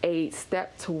be a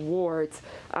step towards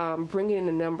bringing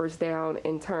the numbers down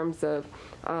in terms of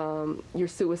your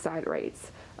suicide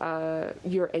rates,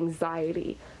 your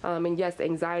anxiety. And yes,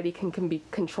 anxiety can be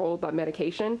controlled by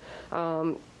medication.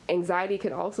 Anxiety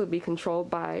can also be controlled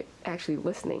by actually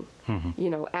listening,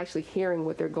 actually hearing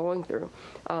what they're going through.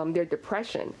 Their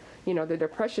depression, their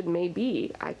depression may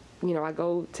be, I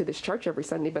go to this church every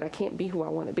Sunday, but I can't be who I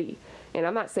want to be. And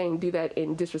I'm not saying do that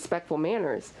in disrespectful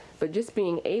manners, but just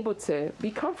being able to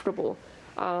be comfortable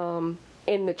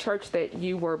in the church that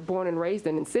you were born and raised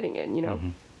in and sitting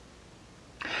in,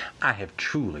 I have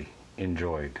truly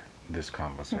enjoyed this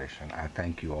conversation. I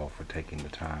thank you all for taking the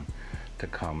time to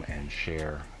come and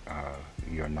share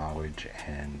your knowledge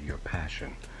and your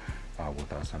passion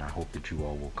with us, and I hope that you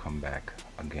all will come back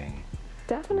again.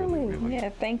 Definitely. Really. Yeah,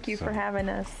 thank you for having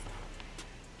us.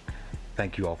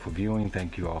 Thank you all for viewing.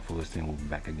 Thank you all for listening. We'll be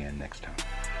back again next time.